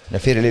 Já,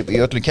 fyrir í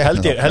öllum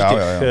keppnum. Held ég.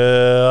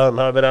 Hann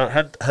hafi verið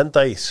að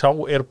henda í, sá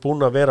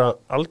búinn að vera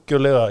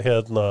algjörlega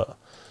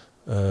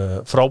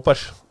frábær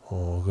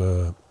og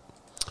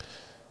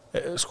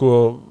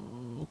sko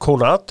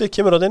Konati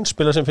kemur að inn,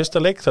 spila sem fyrsta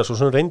leik þar, svo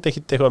sem reyndi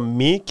ekkit eitthvað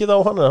mikið á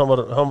hann, en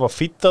hann var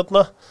fýtt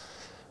þarna.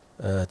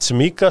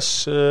 Tsimikas,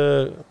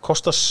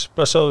 Kostas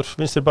blessaður,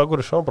 vinstri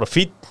bakur, hann var bara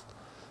fýtt.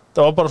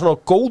 Það var bara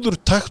svona góður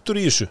taktur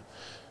í þessu.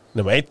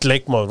 Nema einn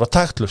leikmaður var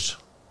taktlaus.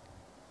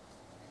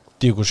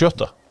 Diogo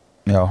Jota.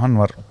 Já, hann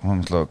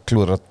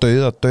klúður að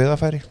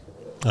dauðafæri.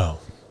 Já.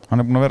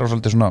 Hann búinn að vera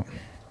svolítið svona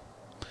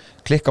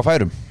klikka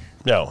færum.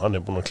 Já, hann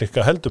búinn að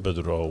klikka heldur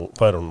betur á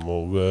færunum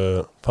og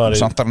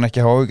farið. Samt hann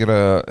ekki hafa áhyggjur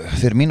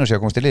fyrir mínu sé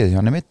að komast í liði,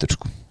 hann mittur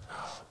sko.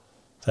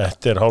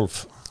 Þetta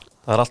hálf.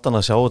 Það allt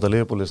annað að sjá þetta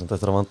Liverpool sem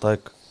þetta að Van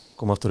Dijk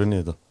kom aftur inn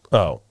í þetta.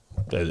 Já,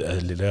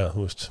 eðlilega,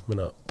 þú veist.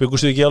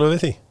 Byggust þið ekki alveg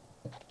við því?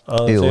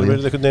 Að þeir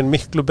verið einhvern veginn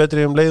miklu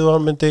betri leið og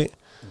hann myndi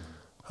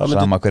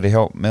sama hverju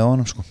hjá með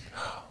honum sko.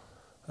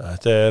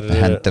 Þetta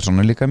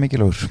Henderson líka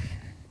mikilvægur.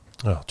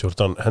 Já,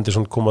 Jordan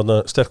Henderson kom að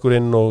sterkur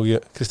inn og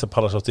Crystal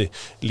Palace átti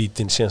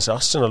lítinn síðan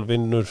Arsenal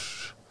vinnur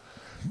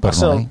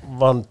Arsenal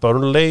vann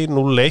Burnley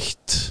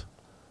 0-1.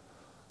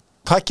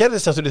 Hvað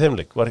gerðist aftur í þeim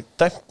leik? Var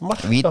dæmt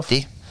mark víti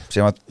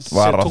sem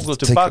var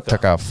að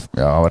taka af.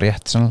 Já, það var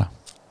rétt sannlega.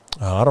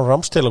 Aron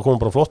Ramsdale kom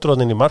bara flottur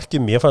inn í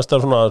markið. Mér fannst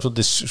það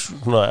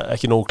svona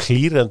ekki nógu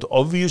clear and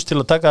obvious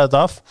til að taka þetta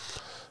af,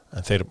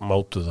 en þeir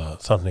mátu það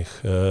þannig.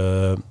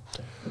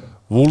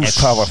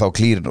 Hvað var þá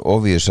clear and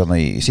obvious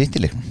í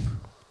City-leiknum?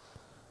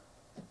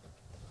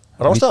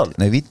 Rástaðan?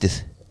 Nei, vítið.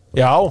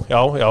 Já.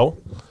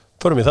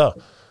 Förum í það.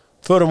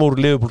 Förum úr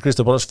Liverpool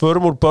Crystal Palace,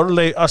 förum úr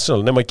Burnley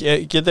Arsenal. Nema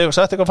geta ég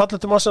sagt eitthvað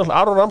fallegt Arsenal.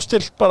 Aron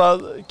Ramsdale bara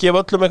gefa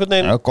öllum einhvern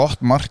veginn. Já,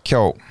 gott mark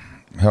hjá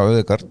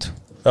Ødegaard.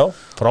 Já,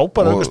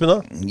 frábær aukaspinna.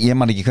 Ég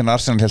man ekki hvernig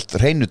Arsenal held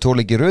hreinu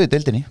tóleiki í rauðu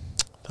deildinni.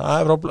 Það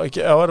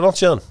er langt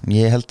síðan.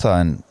 Ég held það,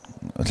 en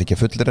ætla ekki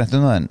að fullir reynt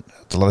það, en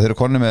þeir eru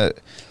konið með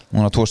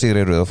núna 2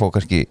 sigri í rauðu og fá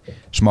kannski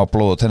smá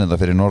blóð og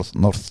tennenda fyrir North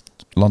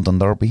London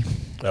Derby.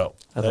 Já.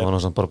 Þetta var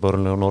náttúrulega bara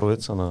Burnley og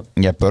Norwich.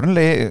 Já,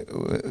 Burnley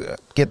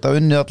geta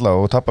unnið alla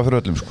og tappa fyrir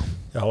öllum sko.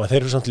 Já, en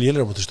þeir eru samt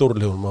lélir á móti stóru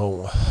liðum á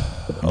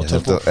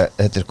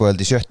Þetta sko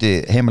held í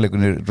 7.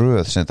 heimaleikun í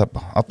rauð sem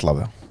tappa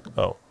allavega.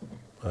 Já.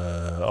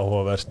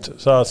 Áhugavert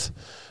það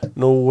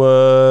nú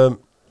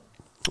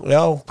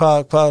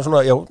hvað svona,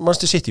 já,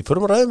 Manchester City,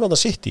 förum að ræða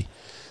það City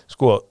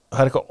sko,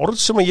 það eitthvað orð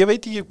sem ég veit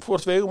ekki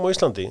hvort við eigum á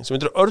Íslandi sem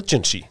heitir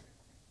urgency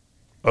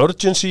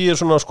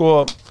svona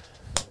sko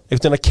einhvern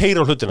veginn að keyra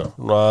á hlutina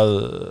að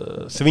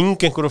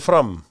þvinga einhverju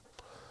fram.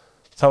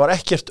 Það var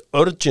ekkert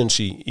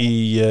urgency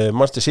í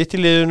Manchester City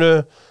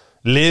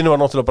liðinu var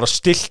náttúrulega bara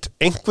stilt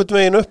einhvern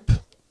veginn upp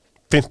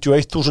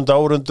 51.000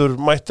 árundur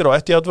mættir á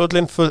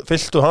Etihad-völlin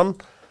fylltu hann.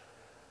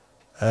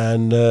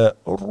 En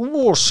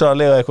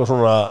rosalega eitthvað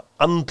svona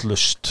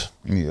andlust.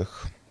 Mjög.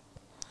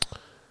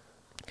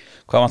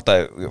 Hvað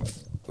vantaði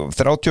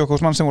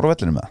 30.000 mann sem voru á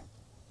vellinu með það?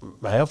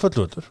 Nei, á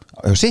fullvöldur.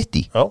 Á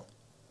City? Já.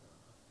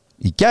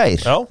 Í gær?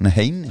 Já.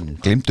 Nei,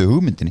 glimtu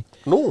hugmyndinni.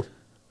 Nú?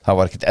 Það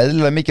var ekkert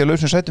eðlilega mikið að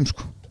lausum sætum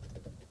sko.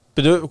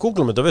 Byrju,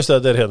 Google þetta, veistu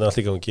að þetta hérna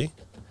allt í gangi?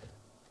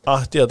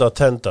 Etihad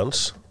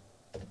attendance.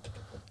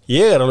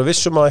 Ég alveg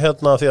vissum að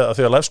því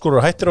að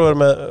livescorer hættir að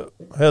vera með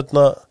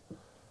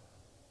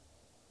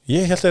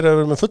ég held að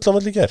vera með fullan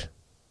völl í gær.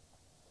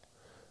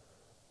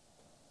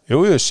 Jú,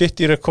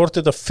 City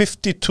recorded a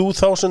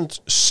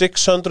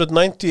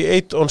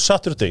 52,698 on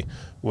Saturday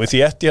with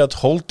the Etihad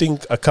holding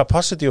a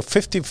capacity of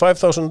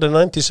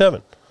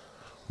 55,097.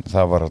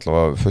 Það var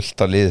allavega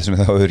fullt af liði sem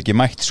það hefur ekki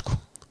mætt sko.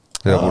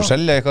 Þeir hafa búið að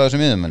selja eitthvað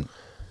þessum miðum, en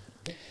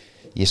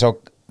ég sá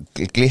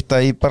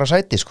glitta í bara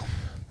sæti sko.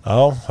 Já,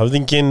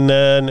 höfðinginn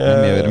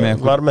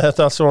var með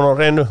þetta allt svona á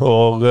reynu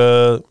og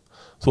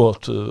þú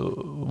átt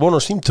vona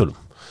símtölum.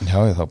 Já,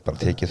 ég þá bara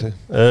tekið þau.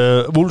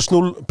 Wolves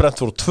 0,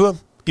 Brentford 2.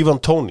 Ivan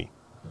Toney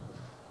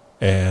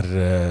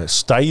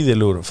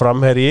stæðilegur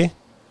framherji.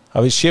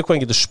 Hafið séð hvað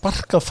hann getur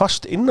sparkað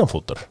fast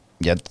innanfótar.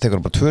 Já, það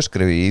tekur bara 2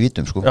 skrefi í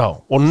vítum sko. Já,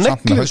 og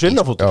neglir þessu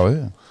innanfótar.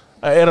 Já.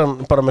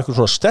 Hann bara með eitthvað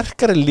svona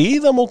sterkari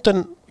líðamót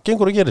en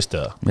gengur að gerist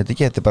eða? Veit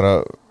ekki, þetta er bara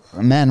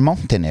Man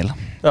Mountain eða.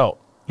 Já,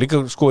 líka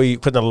sko í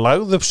hvernig hann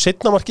lagði upp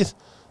seinnamarkið,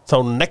 þá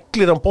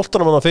neglir hann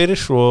boltanum hann fyrir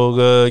og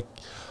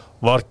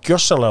var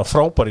gjössanlega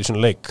frábær í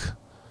svona leik.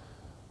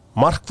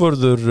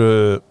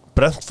 Markvörður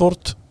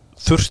Brentford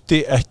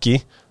þurfti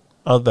ekki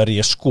að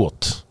verja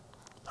skot.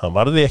 Hann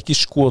varði ekki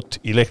skot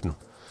í leiknum.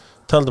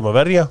 Taldum að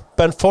verja.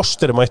 Ben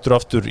Foster mættur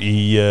aftur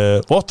í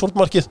Watford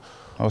markið.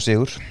 Á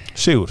sigur.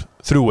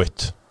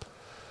 3-1.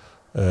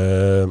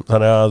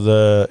 Þannig að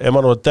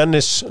Emmanuel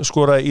Dennis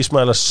skoraði,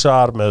 Ismail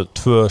Assar með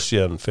 2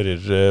 síðan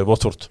fyrir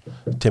Watford.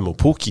 Timo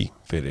Pukki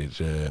fyrir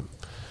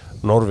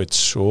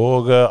Norwich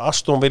og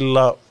Aston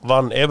Villa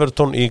vann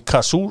Everton í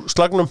Kazoo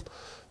slagnum,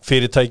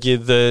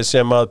 fyrirtækið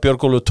sem að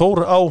Björgólfur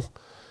Tór á,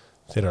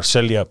 þeir að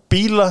selja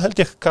bíla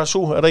held ég,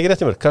 Kazoo, það ekki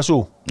rétt í mér,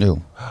 Kazoo? Jú.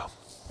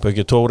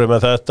 Björgi Tóri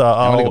með þetta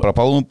á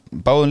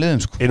báðum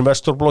liðum sko.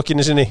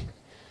 Investorblokkinni sinni.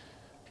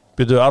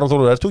 Byrju, Aron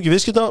Þórður, ert þú ekki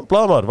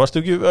viðskiptablaðamaður? Varstu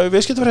ekki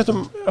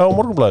viðskiptafréttum á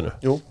Morgunblaðinu?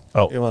 Jú,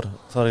 Já. ég var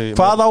þar í...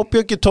 Hvað á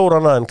Björgi Tór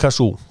annað en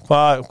Kazoo?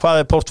 Hvað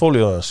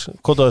portfólíóð hans?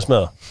 Kotaðis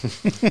með það?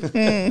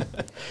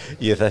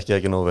 Ég þekki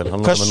ekki nógu vel,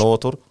 hann var með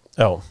Novator.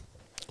 Já,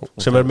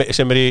 sem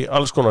er í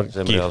alls konar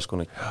Sem er í alls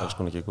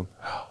konar gíkum.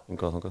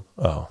 Yngvað þangað.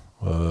 Já.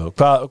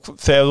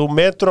 Þegar þú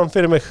metur hann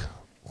fyrir mig,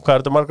 hvað er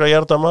þetta margra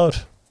hjarta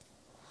maður?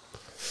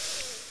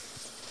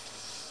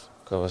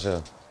 Hvað var að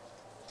segja?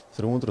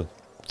 300?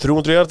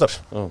 300 hjartar?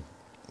 Já.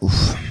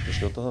 Ég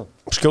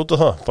skjóta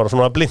það, bara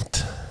svona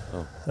blind.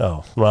 Já,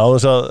 svona á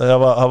þess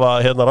að hafa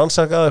hérna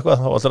rannsakað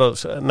eitthvað, þá ætlar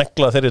að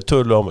negla þeirri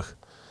tölu á mig.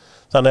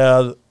 Þannig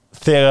að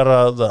þegar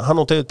að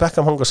hann og David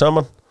Beckham hanga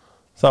saman,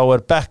 þá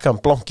er Beckham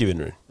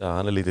blankivinnurinn. Já,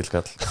 hann er lítill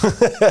kall.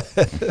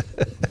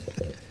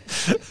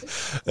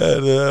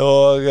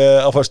 Og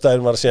á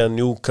föstudaginn var síðan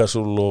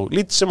Newcastle og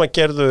Leeds sem að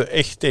gerðu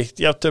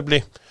 1-1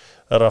 jafntefli.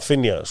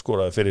 Rafinha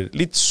skoraði fyrir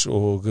Leeds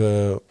og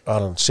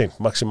Alan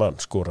Saint-Maximin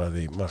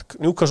skoraði mark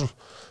Newcastle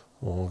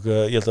og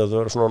ég held að það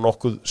verður svona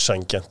nokkuð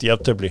sanngjarnt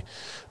jafntefli.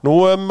 Nú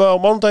á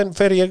mánudaginn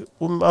fer ég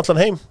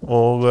allan heim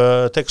og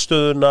tek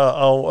stöðuna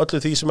á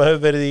öllu því sem hefur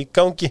verið í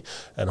gangi,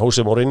 en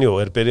Jose Mourinho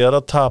er byrjað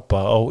að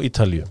tapa á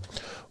Ítalíu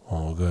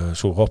og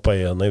svo hoppa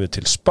ég að yfir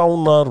til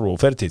Spánar og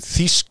fer til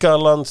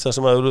Þýskaland þar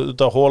sem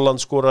að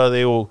Holland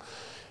skoraði og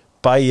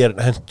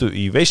Bayern hentu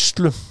í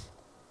veislu.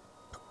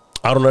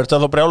 Aron, er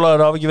þetta þá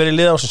brjálaður að hafa ekki verið í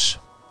lið ásins?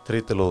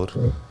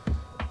 Trítilóður.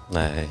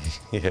 Nei,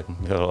 ég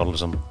var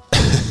alveg saman.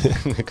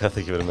 Ég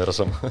gæti ekki verið meira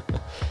saman.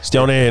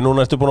 Stjáni,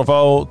 núna ertu búin að fá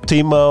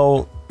tíma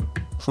og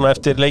svona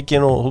eftir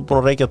leikinn og þú ert búin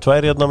að reykja 2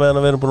 hérna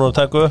meðan við erum búin að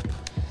taka upp.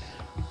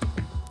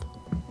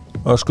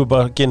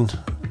 Öskubakinn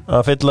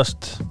að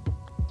fyllast.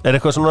 Er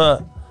eitthvað svona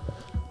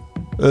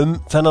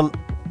þennan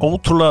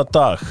ótrúlega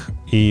dag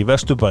í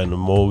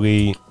Vesturbænum og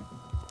í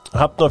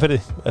Hafnarfirði?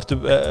 Ertu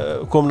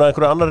komin að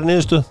einhverju annarri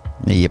niðurstöð?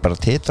 Nei, ég bara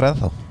titraði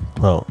þá.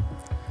 Já.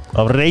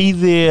 Af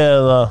reiði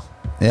eða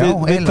Já,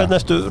 við hvern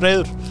ertu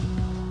reiður?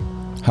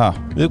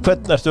 Við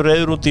hvern ertu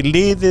reiður út í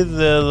liðið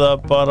eða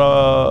bara...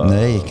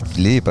 Nei,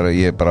 ekki liðið,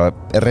 ég er bara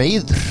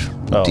reiður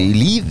út í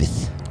lífið.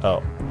 Já.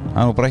 Það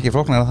er nú bara ekki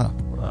flóknar að það.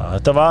 Já,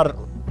 þetta var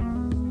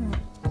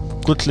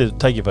gullið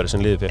tækifæri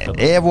sem liðið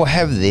fekk. Ef og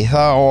hefði,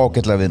 það á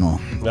ágætlega við nú.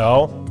 Já.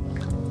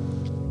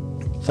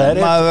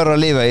 Það maður verður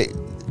að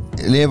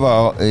lifa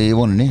í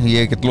voninni.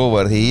 Ég get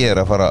lofa þér því ég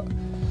er að fara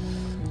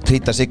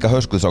trýta Sigga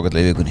Höskuðs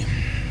ágætlega í vikunni.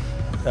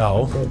 Já.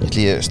 Ég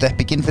ætli ég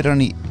steppi ekki inn fyrir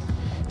hann í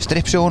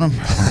strippsjónum,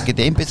 hann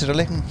geti einbytt sér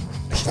að leiknum.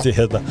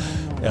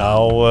 Já,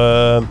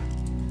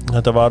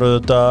 þetta var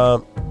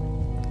auðvitað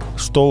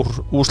stór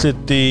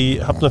úrslit í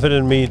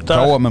Hafnarfirðinum í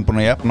dag.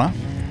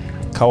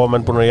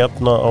 Káamenn búin að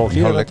jafna á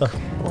Hlíðarenda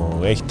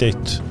og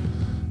 1-1.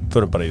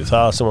 Förum bara yfir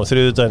það sem á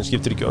þriðjudaginn,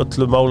 skiptir ekki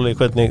öllu máli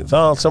hvernig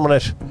það allt saman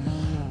er.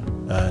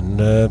 En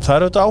það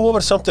er auðvitað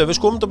áhugaverð samt ef við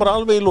skoðum þetta bara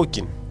alveg í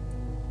lokin.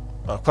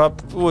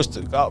 Hvað, þú veist,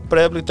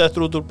 Breiðablik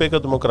dettur út úr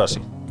bikarnum á grasi.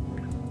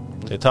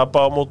 Þeir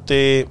tapa á móti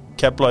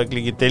Keflavík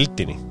líka í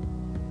deildinni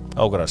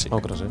á grasi.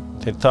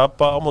 Þeir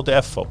tapa á móti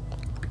FH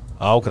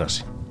á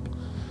grasi.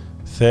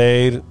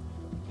 Þeir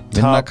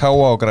vinna K.A.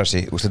 á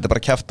grasi. Þetta er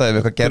bara kjaftaði við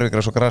eitthvað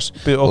gerfigras og gras.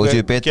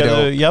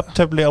 Gerðu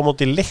jafntefli á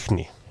móti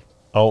Leikni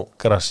á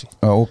grasi.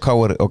 Og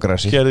K.R. á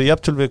grasi. Gerðu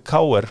jafntefli við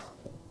K.R.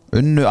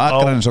 Unnu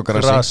Akranes á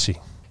grasi.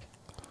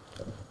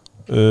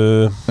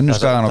 Unnu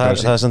Skagan á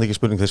grasi. Það er samt ekki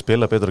spurning, þeir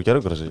spila betur á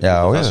gerfugrasi.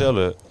 Já.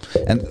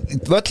 En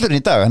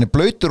völlurinn í dag, hann er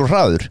blautur og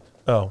hraður.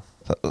 Já.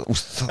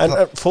 En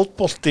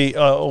fótbolti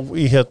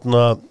í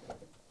hérna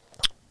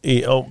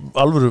á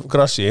alvöru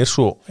grasi er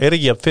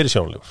ekki jafn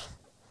fyrirsjáanlegur.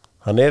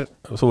 Hann er,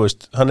 þú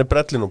veist, hann er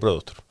brellin og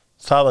bröðutur.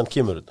 Þaðan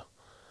kemur þetta.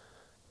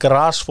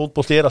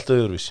 Grasfótbolti er alltaf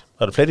öðruvísi.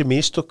 Það eru fleiri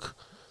mistök.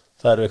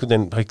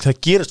 Það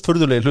gerist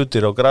furðulegi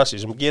hlutir á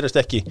grasi sem gerist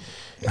ekki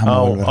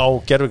á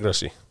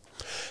gerfugrasi.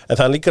 En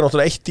það er líka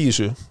náttúrulega eitt í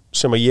þessu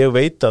sem að ég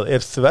veit að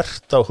er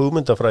þvert á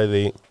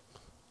hugmyndafræði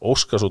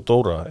Óskars og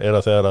Dóra er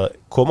að þegar að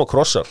koma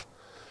krossar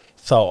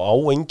þá á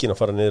enginn að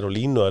fara niður á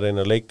línu að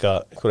reyna að leika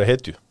einhverja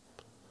hetju.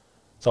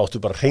 Þá áttu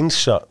bara að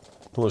hreinsa,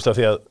 þú veist, af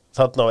því að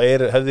þarna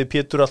hefði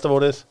Pétur alltaf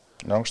vorið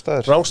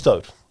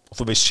rángstæður. Og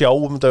þú veist,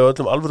 sjáum þetta í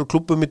öllum alvöru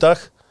klubbum í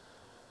dag.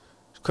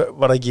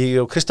 Var ekki,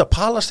 og Krista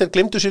Palas þeir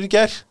glemdu sér í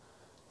gær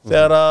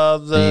þegar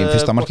að í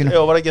fyrsta markinu.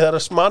 Já, var ekki þegar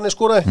að Smani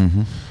skoraði.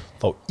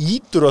 Þá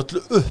ítur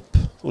öllu upp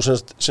og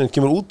sem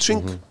kemur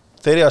útsving.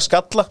 Þeir eru að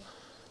skalla.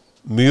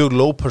 Mjög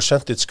low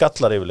percentage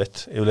skallar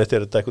yfirleitt er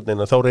þetta einhvern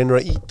veginn að þá reynur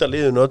að íta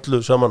liðinu öllu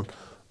saman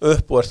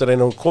upp og ert að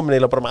reyna að koma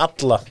eiginlega bara með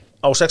alla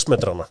á 6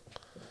 metrana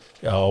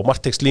á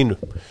marktekst línu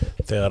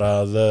þegar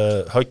að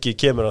höggið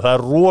kemur og það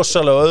er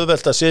rosalega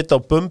auðvelt að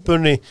sitja á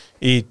bumbunni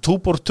í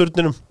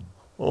túborturninum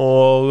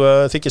og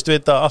þykjast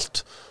vita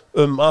allt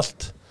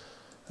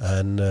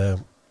en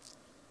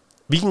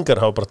Víkingar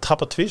hafa bara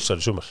tapað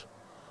tvisvar í sumar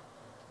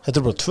Þetta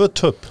er bara 2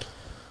 töp.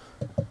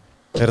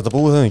 Er þetta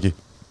búið það ekki?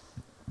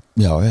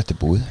 Já, þetta er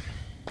búið.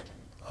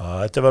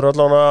 Þetta verður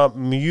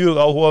allavega mjög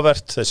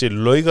áhugavert. Þessi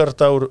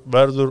laugardagur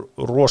verður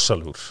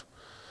rosalegur.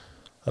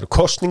 Það eru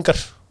kosningar.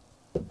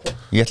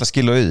 Ég ætla að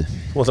skila auðu.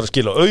 Þú ætlar að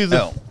skila auðu.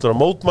 Já. Þú ætlar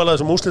að mótmæla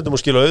þessum úrslitum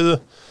og skila auðu.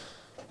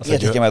 Ég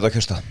ætla ekki að mæta á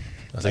kjörstað.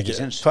 Hvað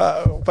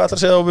ætlar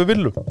að segja á við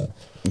viljum?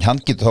 Hann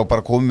getur þá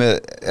bara komið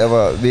ef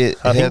að við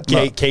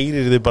Hann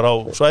keyrir þig bara á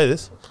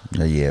svæðið.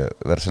 Já, ég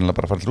verður sennilega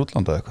bara að fara til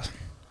útlanda eða eitthvað.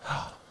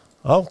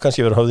 Já,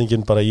 kannski verður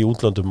höfðinginn bara í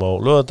útlandum á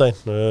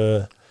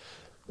laugardaginn.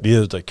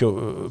 Við þetta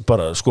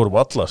bara skorum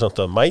alla samt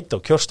að mæta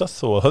á kjörstað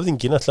og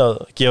höfðinginn ætla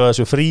að gefa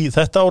þessu frí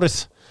þetta árið.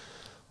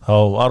 Þá,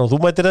 Aron, þú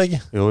mætir það ekki?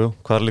 Jú,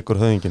 hvar liggur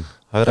höfðinginn?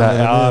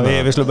 Já,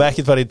 við slum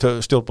ekkert fara í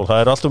stjórnmál. Það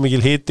er alltaf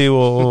mikil hiti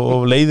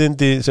og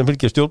leiðindi sem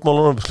fylgir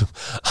stjórnmálunum.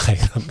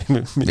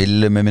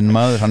 Villu með minn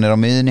maður, hann er á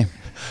miðinni.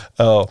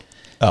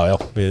 Já,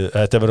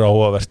 þetta verður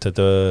áhugavert.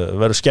 Þetta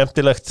verður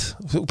skemmtilegt.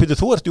 Pítur,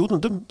 þú ert í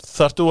útlandum.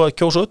 Þarftu að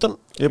kjósa utan?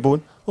 Ég er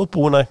búinn. Þú ert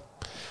búinn,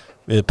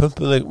 Við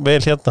pumpum þig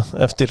vel hérna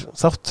eftir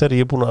þátt þegar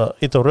ég er búinn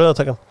að ýta á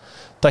rauðatakan.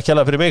 Takk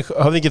hérlega fyrir mig.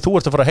 Höfðingi, þú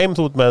ert að fara heim,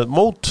 þú ert með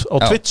mót á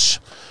Twitch.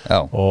 Já,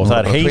 og það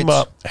er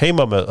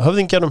heima með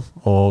höfðingjanum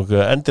og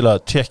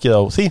endilega tjekkið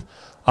á því.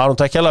 Aron,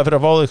 takk hérlega fyrir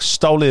að fá þig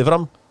stáliði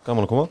fram.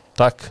 Gaman að koma.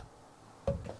 Takk.